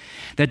unbiased.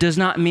 That does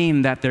not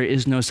mean that there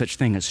is no such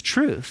thing as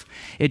truth.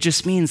 It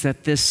just means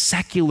that this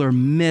secular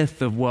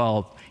myth of,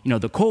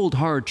 the cold,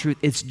 hard truth,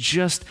 it's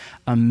just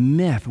a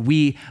myth.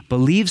 We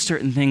believe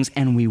certain things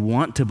and we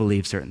want to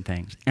believe certain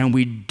things, and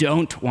we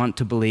don't want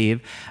to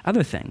believe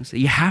other things.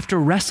 You have to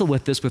wrestle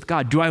with this with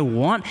God.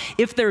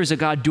 If there is a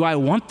God, do I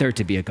want there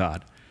to be a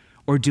God?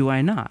 Or do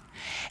I not?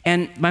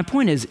 And my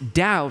point is,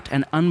 doubt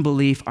and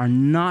unbelief are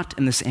not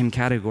in the same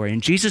category,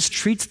 and Jesus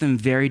treats them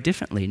very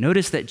differently.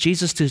 Notice that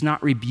Jesus does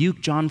not rebuke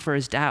John for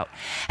his doubt.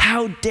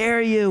 How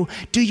dare you?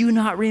 Do you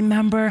not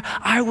remember?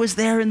 I was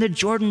there in the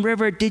Jordan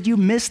River. Did you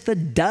miss the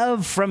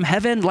dove from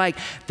heaven?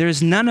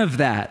 There's none of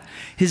that.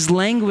 His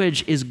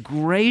language is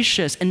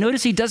gracious. And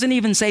notice he doesn't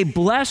even say,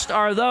 blessed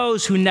are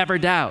those who never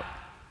doubt.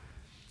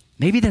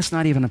 Maybe that's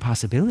not even a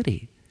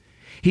possibility.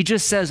 He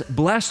just says,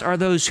 blessed are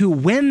those who,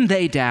 when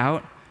they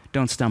doubt,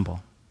 don't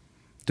stumble,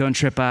 don't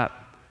trip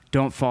up,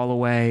 don't fall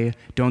away,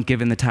 don't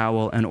give in the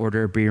towel and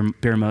order a beer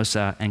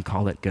mimosa and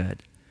call it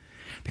good.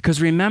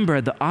 Because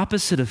remember, the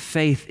opposite of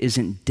faith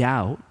isn't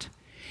doubt,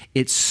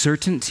 it's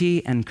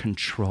certainty and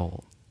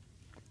control.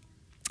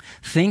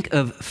 Think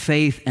of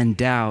faith and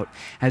doubt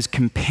as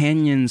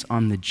companions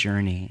on the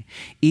journey,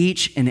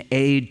 each an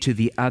aid to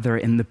the other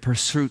in the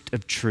pursuit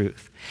of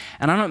truth.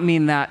 And I don't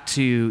mean that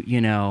to,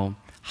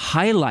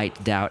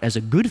 highlight doubt as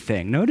a good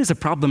thing. No, it is a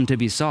problem to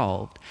be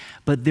solved,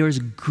 but there's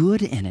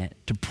good in it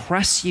to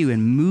press you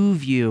and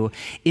move you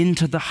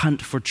into the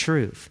hunt for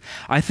truth.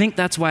 I think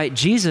that's why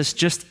Jesus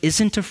just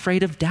isn't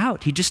afraid of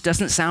doubt. He just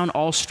doesn't sound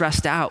all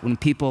stressed out when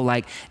people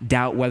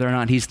doubt whether or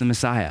not he's the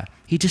Messiah.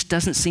 He just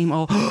doesn't seem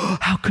all,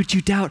 how could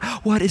you doubt?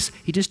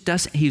 He just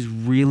doesn't. He's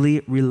really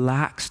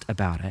relaxed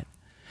about it.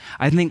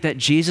 I think that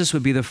Jesus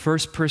would be the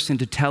first person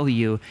to tell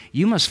you,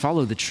 you must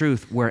follow the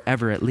truth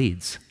wherever it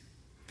leads.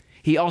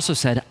 He also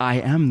said, I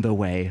am the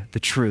way, the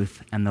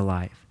truth, and the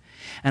life.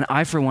 And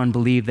I, for one,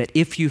 believe that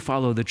if you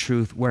follow the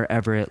truth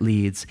wherever it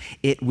leads,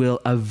 it will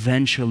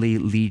eventually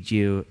lead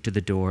you to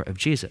the door of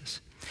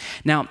Jesus.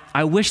 Now,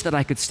 I wish that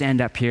I could stand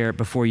up here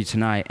before you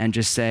tonight and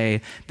just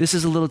say, this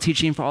is a little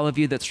teaching for all of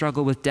you that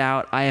struggle with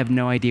doubt. I have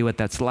no idea what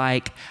that's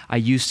like. I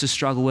used to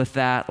struggle with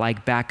that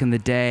like back in the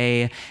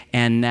day,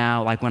 and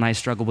now like when I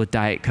struggled with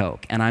Diet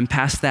Coke. And I'm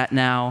past that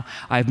now.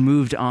 I've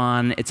moved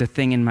on. It's a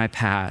thing in my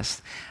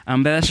past.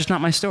 But that's just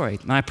not my story.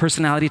 My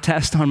personality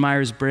test on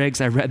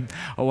Myers-Briggs, I read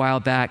a while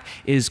back,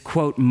 is,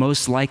 quote,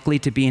 most likely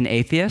to be an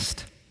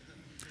atheist.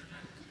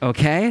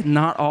 Okay,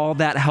 not all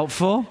that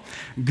helpful.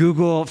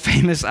 Google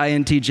famous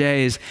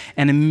INTJs,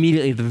 and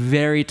immediately at the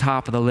very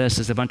top of the list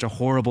is a bunch of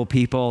horrible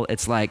people.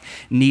 It's like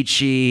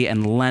Nietzsche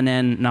and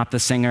Lenin, not the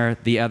singer,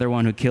 the other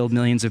one who killed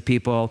millions of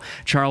people,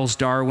 Charles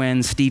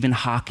Darwin, Stephen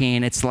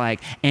Hawking. It's like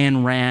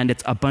Ayn Rand.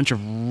 It's a bunch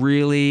of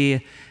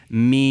really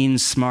mean,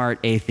 smart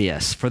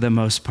atheists for the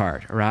most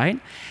part, right?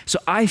 So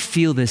I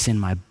feel this in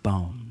my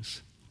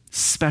bones,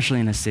 especially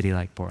in a city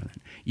like Portland.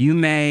 You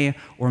may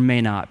or may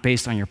not,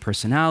 based on your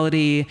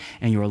personality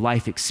and your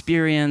life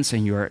experience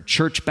and your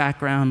church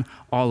background,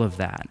 all of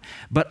that.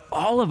 But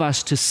all of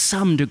us to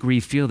some degree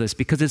feel this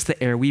because it's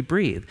the air we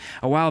breathe.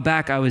 A while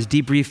back, I was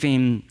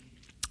debriefing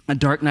a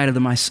dark night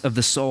of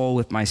the soul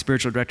with my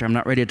spiritual director. I'm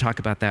not ready to talk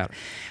about that.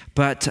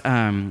 But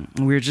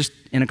we were just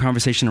in a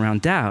conversation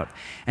around doubt.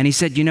 And he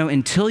said,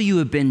 until you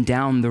have been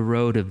down the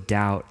road of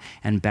doubt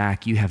and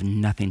back, you have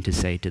nothing to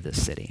say to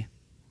this city.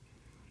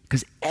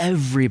 Because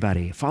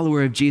everybody,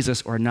 follower of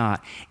Jesus or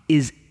not,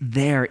 is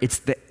there. It's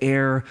the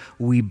air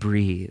we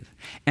breathe.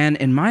 And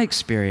in my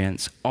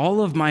experience, all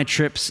of my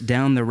trips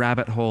down the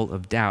rabbit hole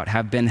of doubt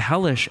have been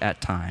hellish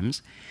at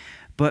times,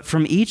 but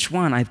from each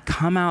one, I've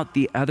come out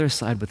the other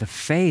side with a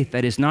faith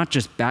that is not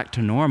just back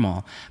to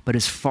normal, but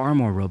is far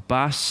more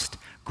robust,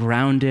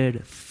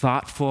 grounded,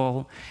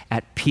 thoughtful,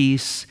 at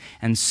peace,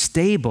 and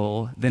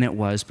stable than it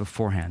was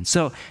beforehand.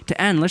 So to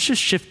end, let's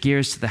just shift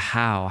gears to the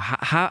how.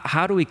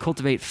 How do we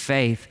cultivate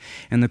faith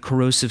in the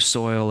corrosive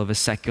soil of a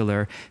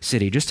secular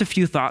city? Just a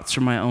few thoughts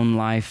from my own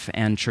life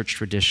and church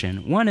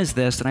tradition. One is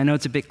this, and I know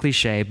it's a bit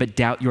cliche, but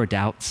doubt your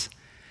doubts.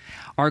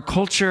 Our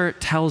culture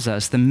tells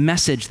us the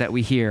message that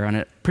we hear on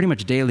a pretty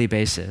much daily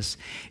basis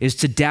is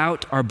to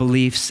doubt our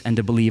beliefs and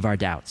to believe our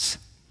doubts.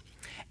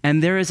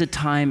 And there is a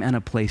time and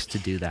a place to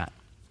do that,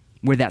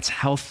 where that's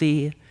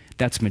healthy,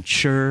 that's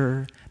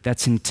mature,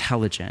 that's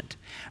intelligent.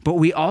 But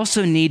we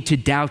also need to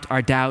doubt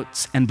our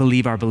doubts and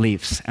believe our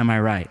beliefs. Am I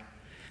right?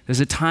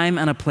 There's a time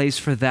and a place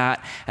for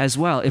that as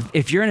well.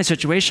 If you're in a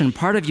situation,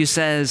 part of you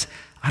says,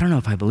 I don't know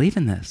if I believe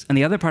in this. And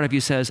the other part of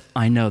you says,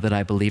 I know that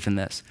I believe in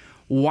this.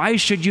 Why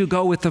should you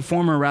go with the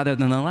former rather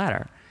than the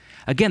latter?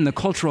 Again, the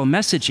cultural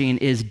messaging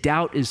is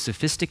doubt is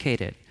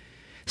sophisticated.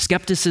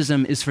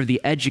 Skepticism is for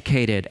the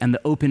educated and the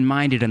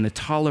open-minded and the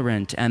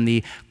tolerant and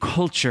the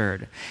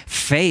cultured.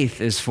 Faith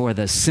is for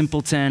the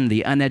simpleton,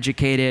 the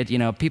uneducated,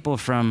 people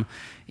from,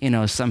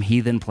 some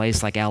heathen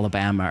place like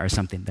Alabama or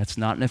something. That's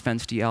not an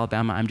offense to you,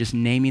 Alabama. I'm just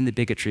naming the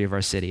bigotry of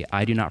our city.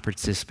 I do not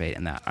participate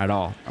in that at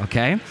all,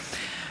 okay?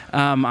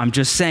 I'm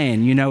just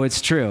saying,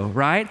 it's true,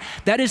 right?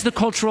 That is the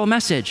cultural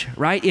message,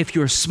 right? If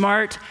you're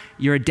smart,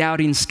 you're a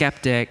doubting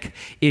skeptic.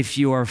 If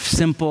you're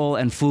simple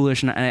and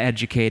foolish and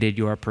uneducated,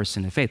 you're a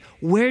person of faith.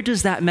 Where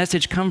does that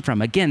message come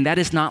from? Again, that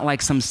is not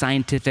like some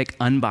scientific,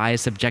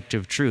 unbiased,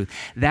 objective truth.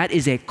 That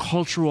is a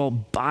cultural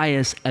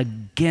bias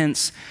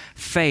against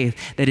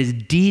faith that is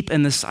deep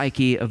in the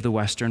psyche of the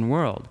Western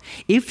world.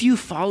 If you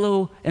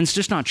follow, and it's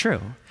just not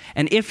true,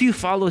 and if you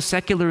follow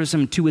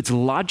secularism to its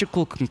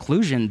logical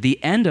conclusion,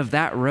 the end of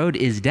that road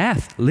is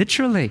death,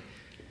 literally.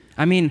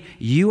 I mean,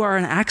 you are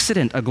an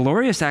accident, a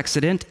glorious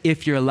accident,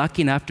 if you're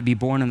lucky enough to be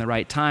born in the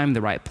right time,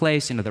 the right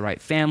place, into the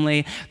right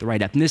family, the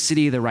right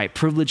ethnicity, the right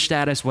privilege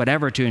status,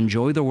 whatever, to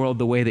enjoy the world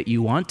the way that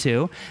you want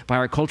to, by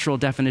our cultural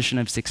definition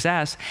of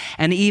success.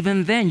 And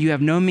even then, you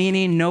have no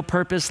meaning, no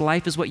purpose.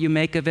 Life is what you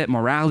make of it.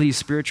 Morality,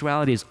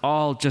 spirituality is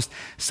all just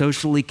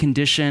socially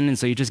conditioned, and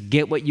so you just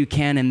get what you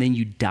can and then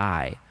you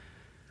die.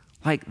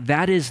 Like,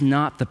 that is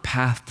not the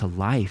path to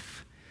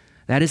life.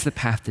 That is the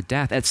path to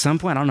death. At some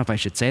point, I don't know if I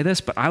should say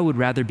this, but I would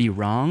rather be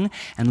wrong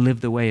and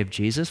live the way of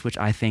Jesus, which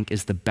I think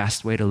is the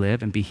best way to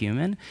live and be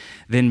human,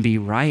 than be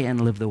right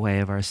and live the way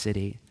of our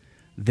city.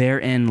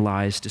 Therein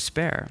lies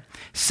despair.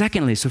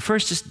 Secondly, so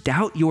first, just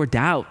doubt your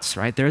doubts,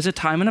 right? There is a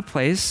time and a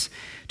place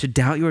to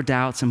doubt your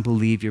doubts and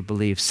believe your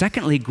beliefs.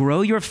 Secondly,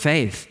 grow your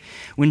faith.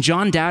 When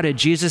John doubted,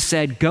 Jesus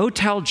said, go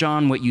tell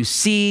John what you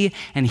see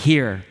and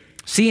hear.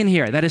 See and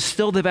hear. That is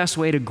still the best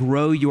way to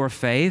grow your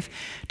faith,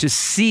 to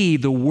see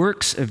the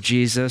works of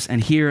Jesus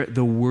and hear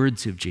the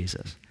words of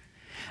Jesus.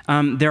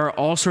 There are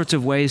all sorts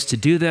of ways to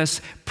do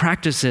this.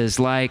 Practices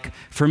like,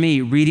 for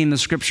me, reading the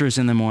scriptures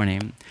in the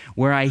morning,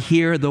 where I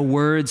hear the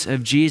words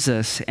of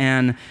Jesus.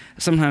 And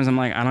sometimes I'm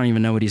like, I don't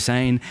even know what he's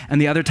saying. And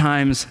the other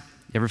times,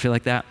 you ever feel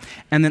like that?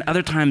 And then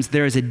other times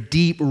there is a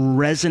deep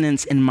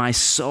resonance in my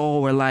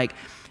soul where like,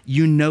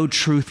 you know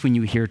truth when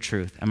you hear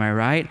truth. Am I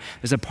right?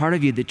 There's a part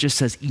of you that just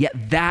says, yeah,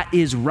 that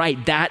is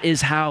right. That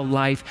is how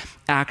life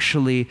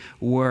actually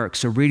works.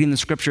 So reading the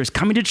scriptures,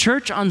 coming to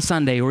church on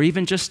Sunday, or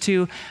even just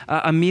to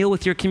a meal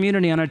with your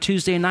community on a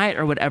Tuesday night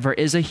or whatever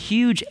is a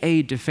huge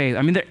aid to faith.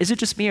 I mean, is it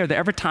just me? Are there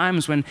ever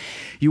times when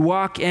you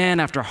walk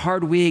in after a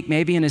hard week,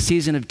 maybe in a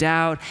season of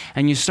doubt,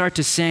 and you start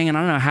to sing, and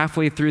I don't know,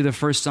 halfway through the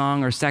first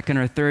song or second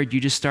or third,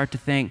 you just start to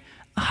think,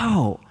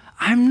 oh,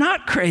 I'm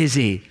not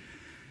crazy.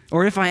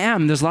 Or if I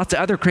am, there's lots of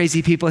other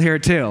crazy people here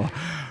too,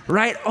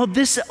 right? Oh,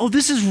 this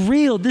is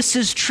real. This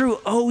is true.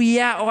 Oh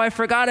yeah. Oh, I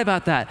forgot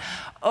about that.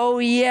 Oh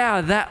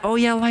yeah,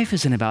 life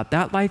isn't about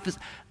that. Life is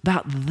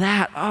about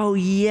that. Oh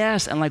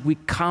yes. And like we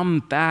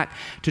come back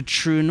to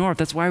true north.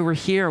 That's why we're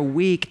here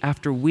week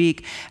after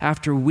week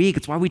after week.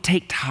 It's why we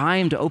take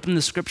time to open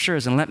the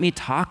scriptures and let me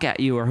talk at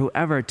you or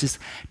whoever to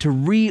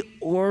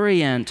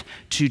reorient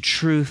to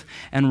truth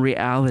and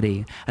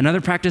reality.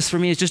 Another practice for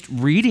me is just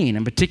reading,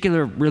 in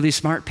particular, really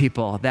smart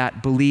people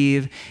that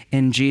believe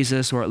in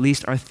Jesus or at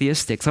least are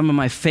theistic. Some of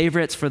my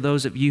favorites for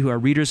those of you who are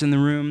readers in the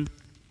room: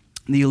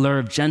 The Allure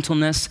of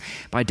Gentleness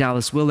by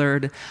Dallas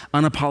Willard.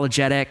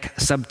 Unapologetic,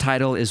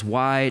 subtitle is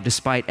Why,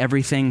 Despite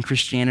Everything,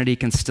 Christianity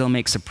Can Still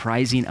Make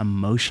Surprising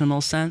Emotional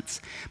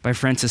Sense by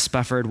Francis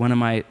Spufford, one of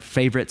my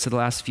favorites of the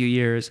last few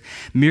years.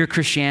 Mere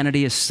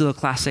Christianity is still a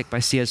classic by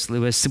C.S.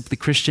 Lewis. Simply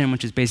Christian,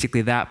 which is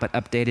basically that, but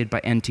updated by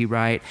N.T.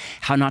 Wright.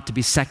 How Not to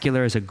Be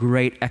Secular is a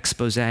great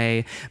expose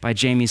by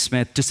Jamie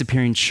Smith.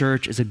 Disappearing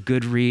Church is a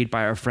good read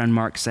by our friend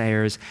Mark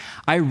Sayers.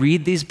 I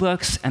read these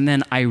books, and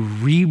then I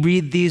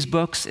reread these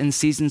books in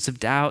seasons of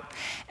doubt,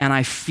 and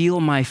I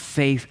feel my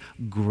faith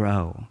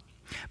grow.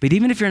 But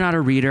even if you're not a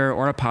reader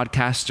or a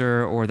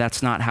podcaster, or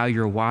that's not how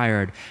you're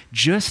wired,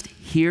 just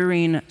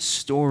hearing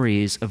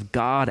stories of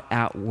God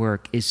at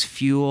work is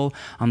fuel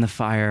on the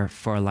fire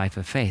for a life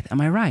of faith. Am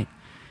I right?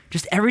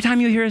 Just every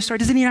time you hear a story, it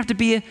doesn't even have to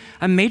be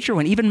a major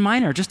one, even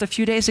minor. Just a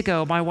few days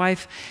ago, my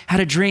wife had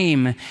a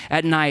dream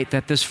at night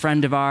that this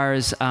friend of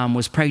ours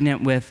was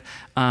pregnant with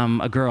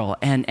a girl.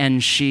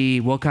 And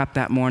she woke up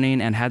that morning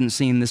and hadn't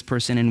seen this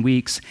person in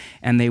weeks.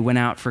 And they went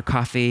out for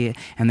coffee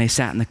and they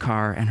sat in the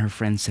car. And her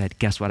friend said,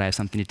 "Guess what? I have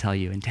something to tell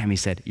you." And Tammy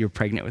said, "You're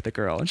pregnant with a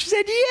girl." And she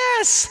said,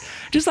 "Yes!"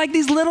 Just like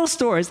these little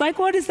stories. Like,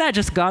 what is that?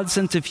 Just God's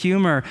sense of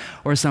humor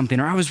or something.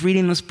 Or I was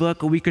reading this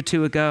book a week or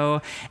two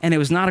ago, and it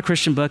was not a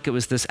Christian book. It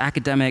was this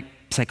academic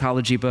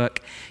psychology book.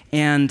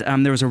 And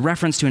there was a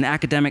reference to an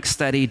academic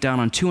study done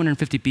on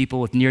 250 people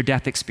with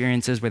near-death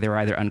experiences where they were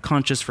either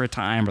unconscious for a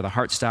time or the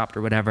heart stopped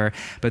or whatever,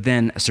 but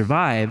then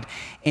survived.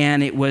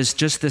 And it was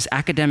just this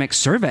academic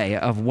survey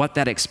of what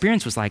that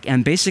experience was like.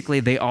 And basically,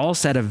 they all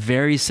said a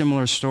very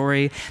similar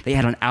story. They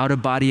had an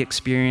out-of-body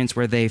experience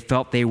where they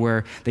felt they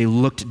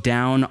looked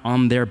down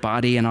on their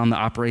body and on the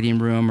operating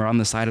room or on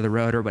the side of the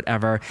road or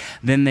whatever.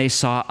 Then they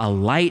saw a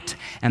light,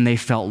 and they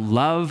felt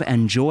love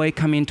and joy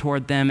coming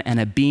toward them, and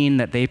a being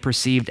that they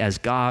perceived as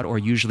God, or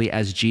usually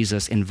as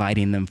Jesus,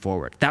 inviting them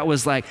forward. That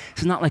was like,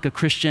 it's not like a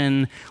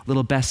Christian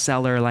little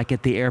bestseller like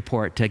at the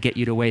airport to get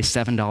you to waste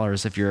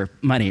 $7 of your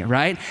money,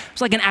 right?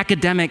 It's like an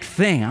academic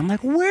thing. I'm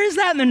like, where's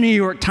that in the New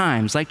York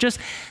Times? Like just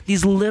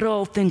these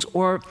little things,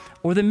 or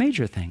the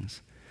major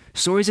things.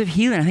 Stories of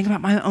healing. I think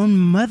about my own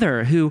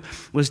mother who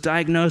was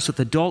diagnosed with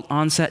adult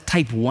onset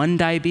type 1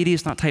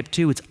 diabetes, not type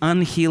 2. It's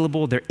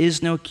unhealable. There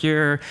is no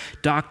cure.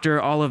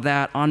 Doctor, all of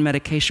that, on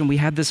medication. We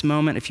had this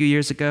moment a few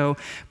years ago,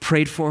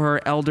 prayed for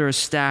her, elders,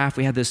 staff.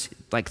 We had this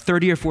like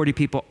 30 or 40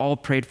 people all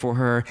prayed for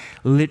her,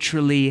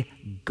 literally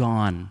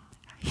gone.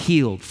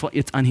 Healed.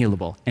 It's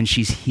unhealable, and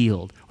she's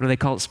healed. What do they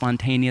call it?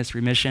 Spontaneous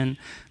remission.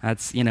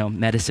 That's,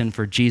 medicine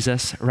for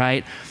Jesus,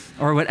 right?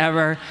 Or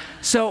whatever.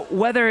 So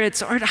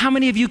or how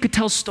many of you could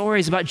tell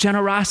stories about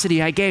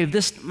generosity? I gave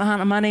this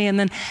amount of money, and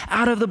then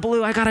out of the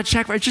blue, I got a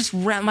check for it. Just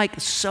ran like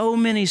so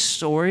many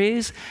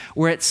stories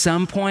where at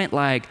some point,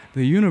 like,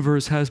 the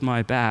universe has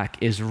my back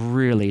is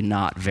really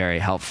not very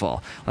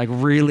helpful. Like,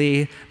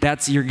 really,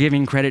 you're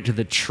giving credit to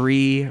the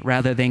tree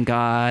rather than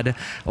God.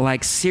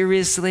 Like,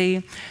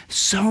 seriously,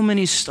 so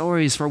many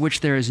stories for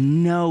which there is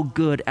no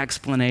good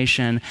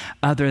explanation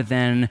other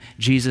than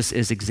Jesus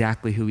is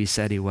exactly who he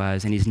said he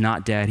was, and he's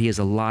not dead. He is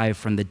alive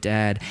from the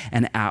dead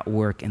and at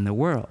work in the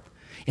world.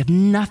 If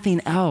nothing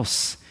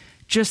else,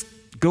 just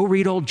go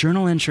read old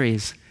journal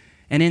entries.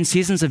 And in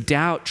seasons of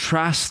doubt,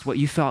 trust what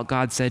you felt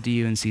God said to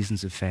you in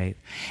seasons of faith.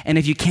 And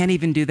if you can't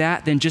even do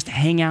that, then just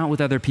hang out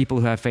with other people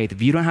who have faith.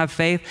 If you don't have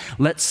faith,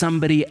 let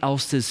somebody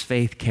else's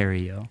faith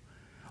carry you.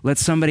 Let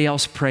somebody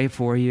else pray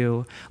for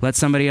you. Let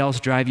somebody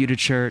else drive you to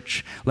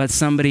church. Let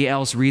somebody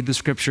else read the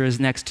scriptures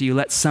next to you.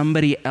 Let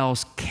somebody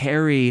else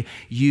carry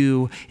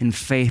you in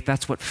faith.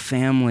 That's what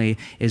family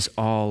is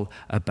all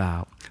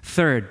about.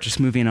 Third, just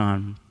moving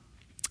on,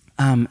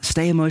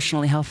 stay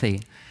emotionally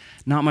healthy.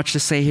 Not much to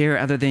say here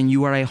other than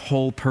you are a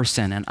whole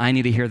person, and I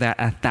need to hear that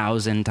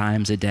 1,000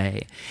 times a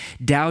day.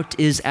 Doubt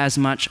is as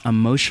much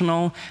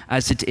emotional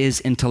as it is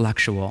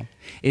intellectual.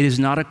 It is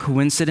not a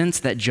coincidence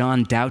that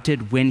John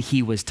doubted when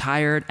he was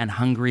tired and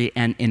hungry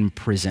and in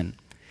prison.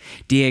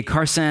 D.A.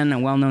 Carson, a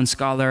well-known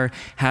scholar,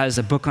 has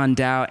a book on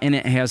doubt. In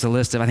it, he has a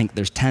list of, I think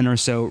there's 10 or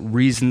so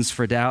reasons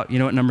for doubt. You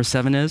know what number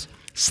 7 is?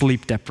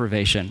 Sleep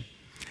deprivation.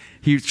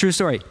 True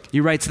story. He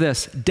writes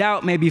this: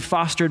 doubt may be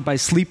fostered by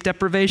sleep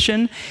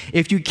deprivation.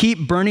 If you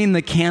keep burning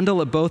the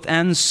candle at both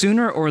ends,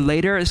 sooner or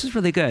later, this is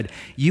really good,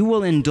 you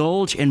will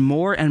indulge in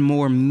more and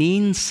more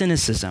mean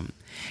cynicism.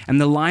 And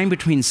the line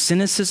between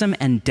cynicism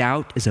and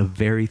doubt is a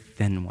very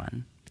thin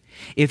one.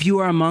 If you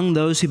are among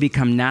those who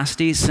become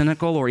nasty,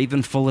 cynical, or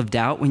even full of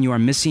doubt when you are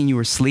missing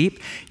your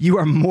sleep, you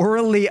are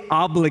morally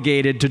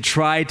obligated to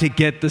try to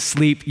get the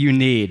sleep you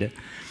need.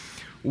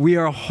 We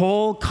are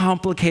whole,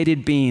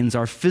 complicated beings.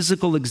 Our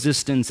physical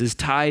existence is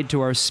tied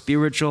to our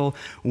spiritual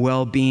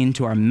well-being,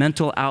 to our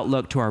mental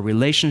outlook, to our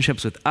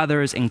relationships with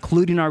others,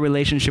 including our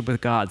relationship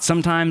with God.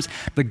 Sometimes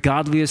the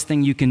godliest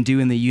thing you can do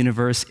in the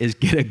universe is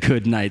get a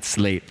good night's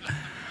sleep.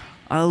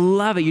 I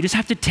love it. You just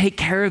have to take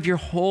care of your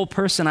whole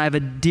person. I have a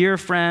dear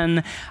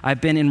friend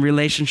I've been in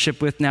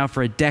relationship with now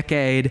for a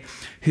decade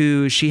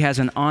who she has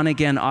an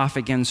on-again,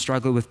 off-again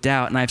struggle with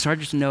doubt. And I've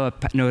started to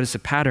notice a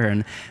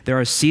pattern. There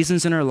are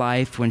seasons in her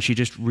life when she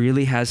just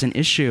really has an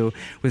issue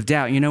with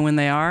doubt. You know when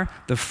they are?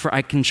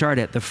 I can chart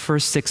it. The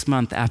first 6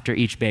 months after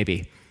each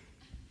baby.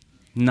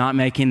 Not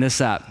making this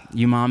up.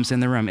 You moms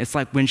in the room. It's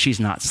like when she's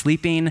not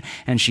sleeping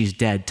and she's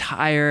dead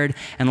tired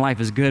and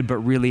life is good but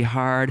really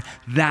hard.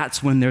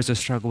 That's when there's a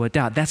struggle with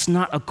doubt. That's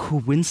not a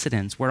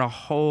coincidence. We're a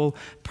whole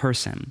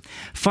person.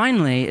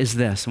 Finally is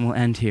this, and we'll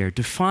end here.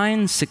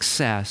 Define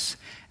success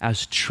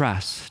as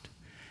trust,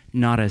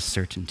 not as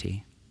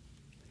certainty.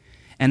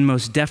 And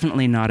most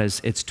definitely not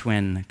as its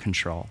twin,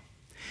 control.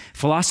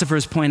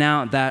 Philosophers point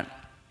out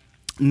that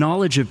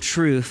knowledge of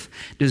truth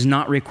does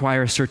not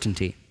require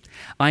certainty.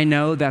 I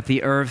know that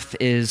the earth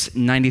is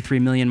 93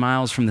 million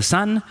miles from the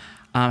sun.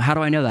 How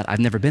do I know that? I've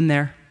never been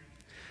there.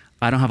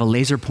 I don't have a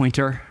laser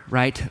pointer,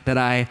 right?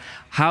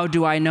 How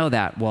do I know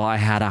that? Well, I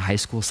had a high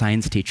school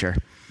science teacher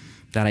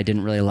that I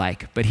didn't really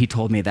like, but he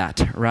told me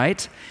that,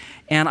 right?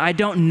 And I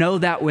don't know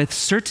that with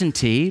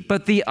certainty,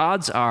 but the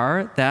odds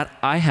are that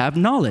I have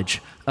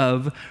knowledge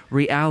of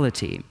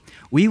reality.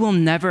 We will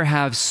never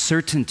have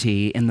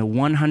certainty in the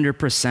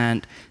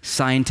 100%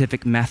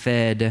 scientific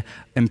method,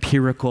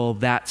 empirical,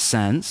 that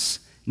sense,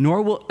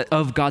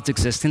 of God's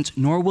existence,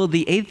 nor will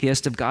the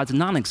atheist of God's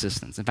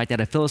non-existence. In fact,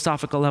 at a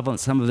philosophical level, and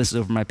some of this is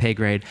over my pay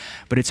grade,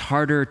 but it's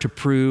harder to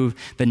prove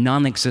the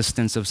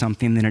non-existence of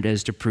something than it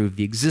is to prove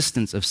the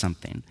existence of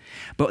something.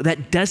 But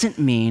that doesn't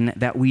mean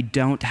that we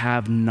don't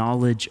have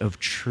knowledge of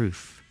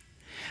truth.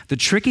 The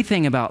tricky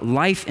thing about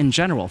life in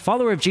general,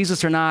 follower of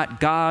Jesus or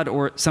not, God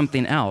or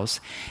something else,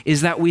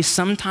 is that we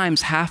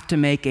sometimes have to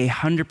make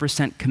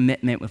 100%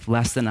 commitment with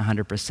less than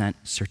 100%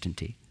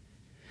 certainty.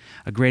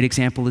 A great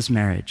example is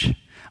marriage.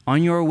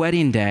 On your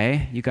wedding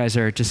day, you guys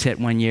are just hit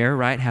 1 year,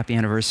 right? Happy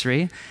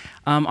anniversary.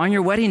 On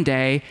your wedding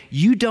day,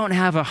 you don't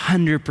have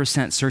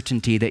 100%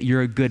 certainty that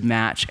you're a good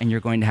match and you're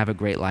going to have a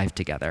great life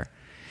together.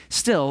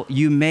 Still,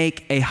 you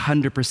make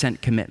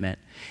 100% commitment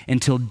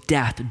until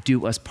death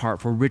do us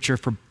part, for richer,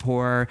 for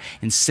poorer,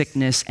 in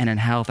sickness and in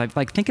health.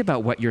 Think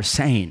about what you're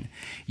saying.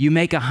 You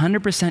make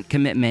 100%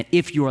 commitment.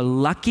 If you're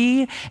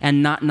lucky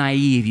and not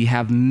naive, you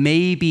have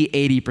maybe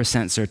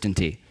 80%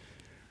 certainty.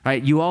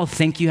 Right? You all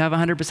think you have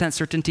 100%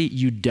 certainty.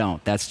 You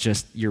don't. That's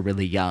just you're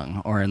really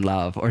young or in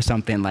love or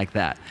something like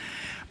that.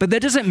 But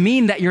that doesn't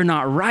mean that you're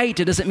not right.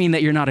 It doesn't mean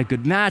that you're not a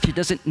good match. It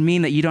doesn't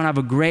mean that you don't have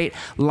a great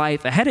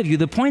life ahead of you.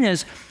 The point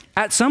is,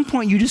 at some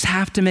point, you just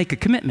have to make a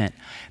commitment.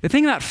 The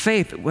thing about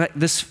faith, we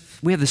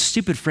have this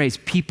stupid phrase,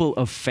 people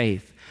of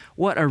faith.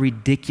 What a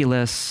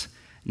ridiculous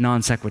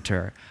non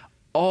sequitur.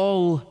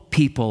 All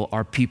people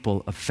are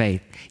people of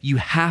faith. You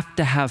have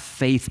to have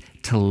faith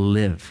to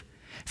live.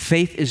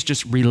 Faith is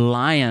just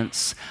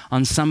reliance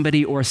on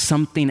somebody or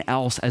something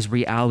else as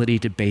reality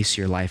to base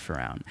your life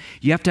around.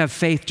 You have to have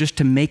faith just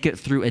to make it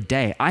through a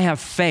day. I have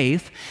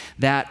faith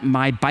that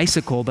my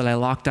bicycle that I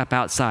locked up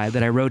outside,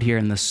 that I rode here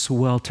in the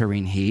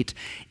sweltering heat,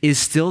 is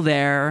still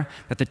there,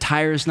 that the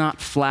tire's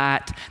not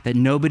flat, that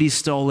nobody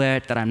stole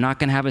it, that I'm not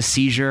going to have a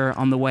seizure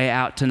on the way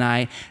out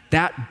tonight.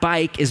 That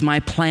bike is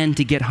my plan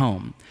to get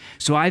home.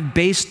 So I've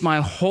based my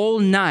whole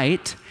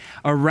night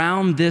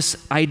around this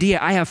idea.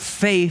 I have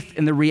faith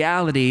in the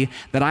reality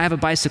that I have a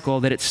bicycle,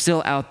 that it's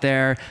still out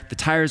there, the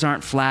tires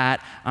aren't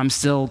flat, I'm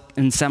still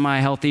in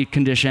semi-healthy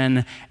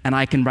condition, and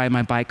I can ride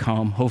my bike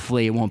home.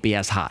 Hopefully it won't be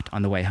as hot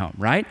on the way home,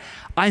 right?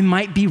 I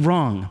might be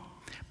wrong,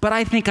 but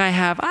I think I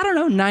have,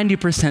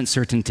 90%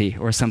 certainty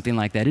or something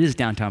like that. It is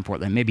downtown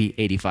Portland, maybe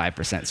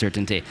 85%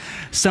 certainty,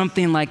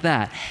 something like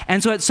that.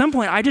 And so at some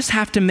point, I just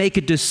have to make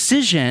a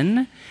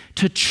decision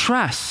to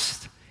trust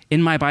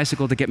in my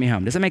bicycle to get me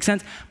home. Does that make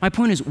sense? My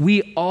point is,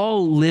 we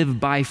all live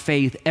by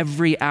faith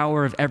every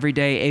hour of every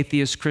day,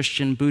 atheist,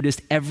 Christian,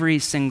 Buddhist, every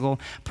single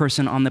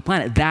person on the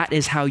planet. That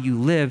is how you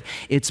live.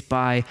 It's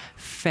by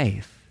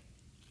faith.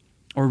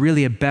 Or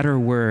really a better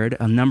word,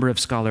 a number of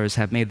scholars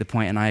have made the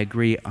point, and I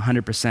agree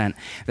 100%,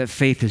 that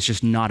faith is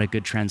just not a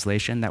good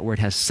translation. That word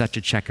has such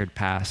a checkered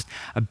past.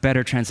 A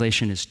better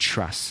translation is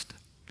trust.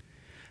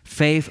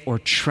 Faith or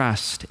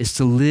trust is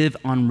to live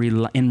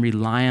in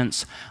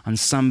reliance on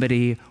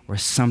somebody or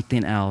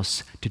something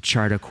else to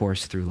chart a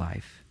course through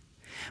life.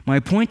 My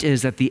point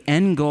is that the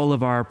end goal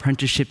of our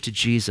apprenticeship to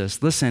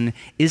Jesus, listen,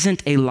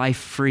 isn't a life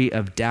free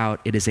of doubt,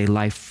 it is a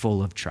life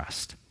full of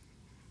trust.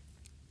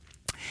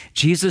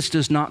 Jesus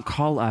does not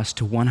call us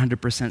to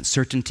 100%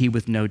 certainty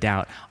with no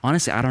doubt.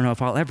 Honestly, I don't know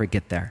if I'll ever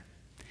get there.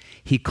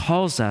 He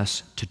calls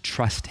us to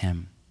trust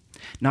him,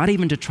 not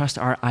even to trust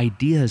our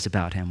ideas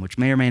about him, which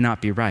may or may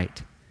not be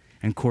right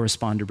and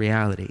correspond to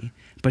reality,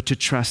 but to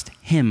trust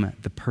him,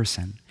 the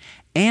person.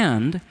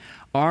 And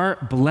our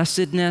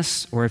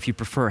blessedness, or if you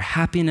prefer,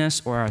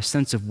 happiness, or our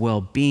sense of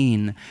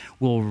well-being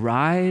will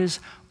rise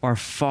or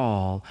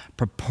fall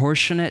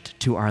proportionate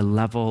to our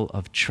level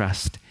of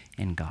trust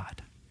in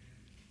God.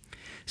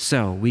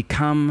 So we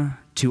come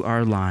to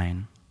our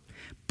line.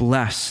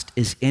 Blessed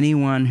is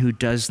anyone who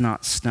does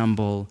not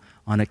stumble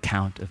on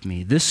account of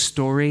me. This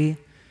story,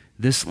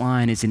 this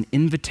line is an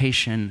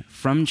invitation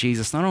from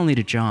Jesus, not only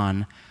to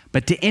John,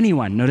 but to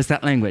anyone. Notice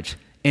that language,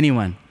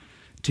 anyone.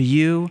 To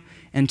you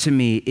and to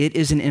me, it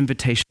is an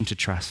invitation to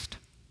trust.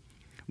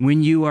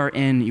 When you are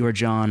in your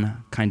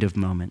John kind of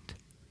moment,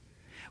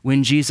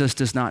 when Jesus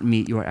does not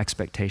meet your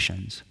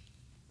expectations,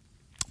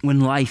 when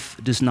life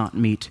does not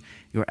meet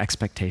your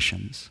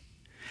expectations,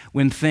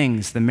 when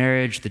things, the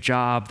marriage, the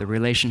job, the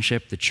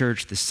relationship, the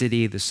church, the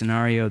city, the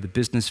scenario, the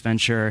business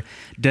venture,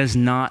 does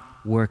not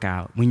work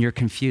out, when you're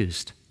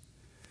confused,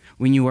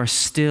 when you are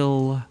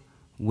still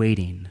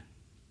waiting,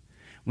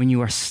 when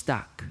you are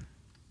stuck,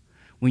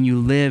 when you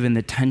live in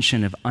the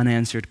tension of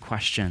unanswered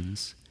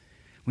questions,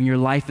 when your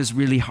life is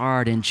really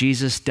hard and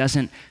Jesus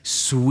doesn't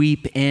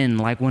sweep in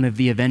like one of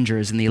the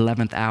Avengers in the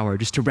 11th hour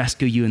just to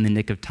rescue you in the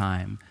nick of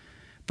time,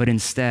 but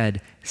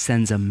instead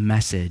sends a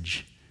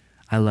message,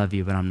 I love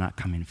you, but I'm not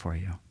coming for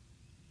you.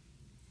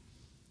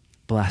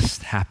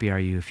 Blessed, happy are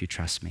you if you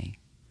trust me.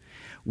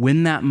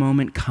 When that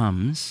moment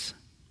comes,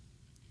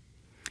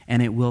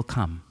 and it will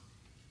come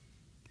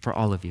for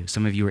all of you,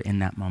 some of you are in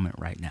that moment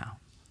right now,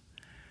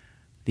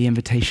 the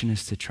invitation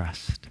is to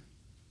trust.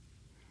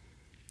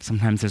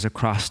 Sometimes there's a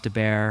cross to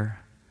bear.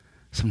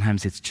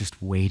 Sometimes it's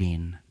just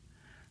waiting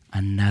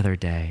another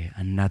day,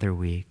 another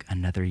week,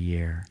 another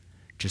year,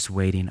 just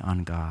waiting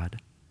on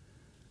God.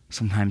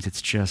 Sometimes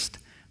it's just,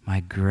 my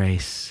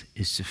grace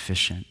is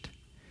sufficient.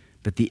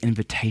 But the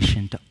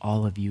invitation to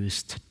all of you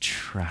is to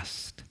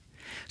trust.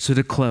 So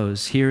to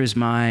close, here is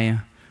my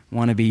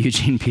wannabe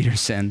Eugene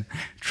Peterson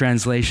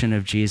translation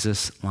of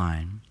Jesus'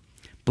 line.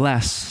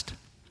 Blessed,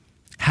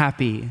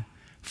 happy,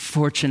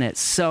 fortunate,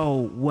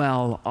 so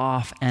well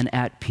off and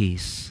at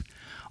peace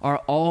are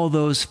all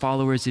those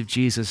followers of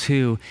Jesus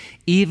who,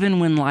 even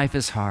when life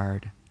is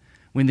hard,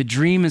 when the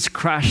dream is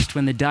crushed,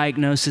 when the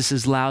diagnosis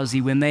is lousy,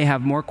 when they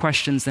have more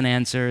questions than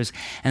answers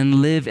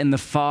and live in the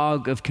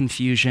fog of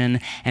confusion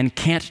and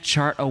can't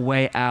chart a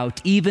way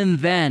out, even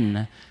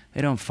then,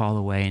 they don't fall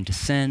away into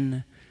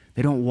sin.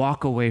 They don't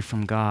walk away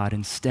from God.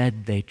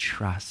 Instead, they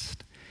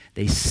trust.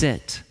 They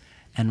sit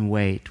and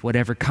wait.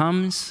 Whatever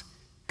comes,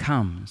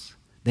 comes.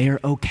 They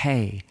are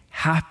okay,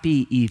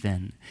 happy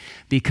even,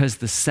 because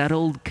the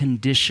settled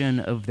condition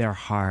of their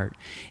heart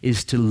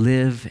is to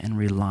live in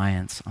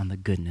reliance on the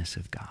goodness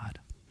of God.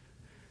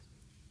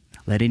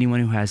 Let anyone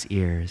who has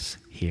ears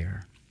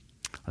hear.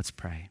 Let's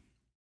pray.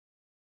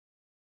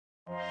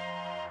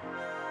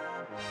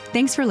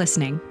 Thanks for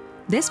listening.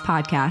 This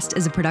podcast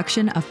is a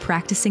production of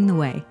Practicing the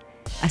Way,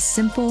 a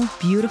simple,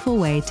 beautiful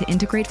way to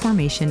integrate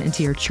formation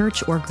into your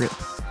church or group.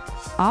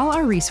 All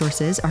our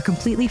resources are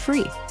completely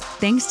free,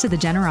 thanks to the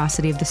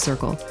generosity of The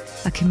Circle,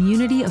 a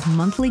community of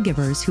monthly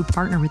givers who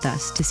partner with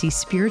us to see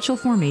spiritual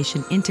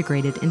formation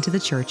integrated into the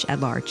church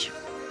at large.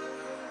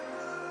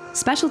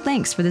 Special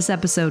thanks for this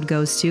episode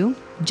goes to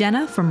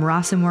Jenna from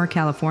Rossmore,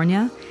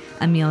 California,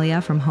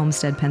 Amelia from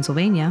Homestead,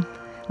 Pennsylvania,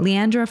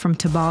 Leandra from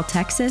Tabal,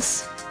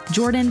 Texas,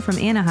 Jordan from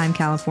Anaheim,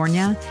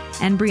 California,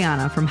 and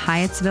Brianna from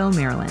Hyattsville,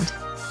 Maryland.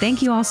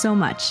 Thank you all so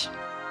much.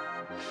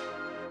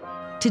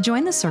 To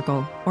join The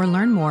Circle or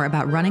learn more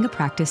about running a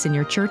practice in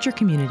your church or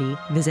community,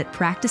 visit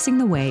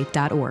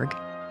practicingtheway.org.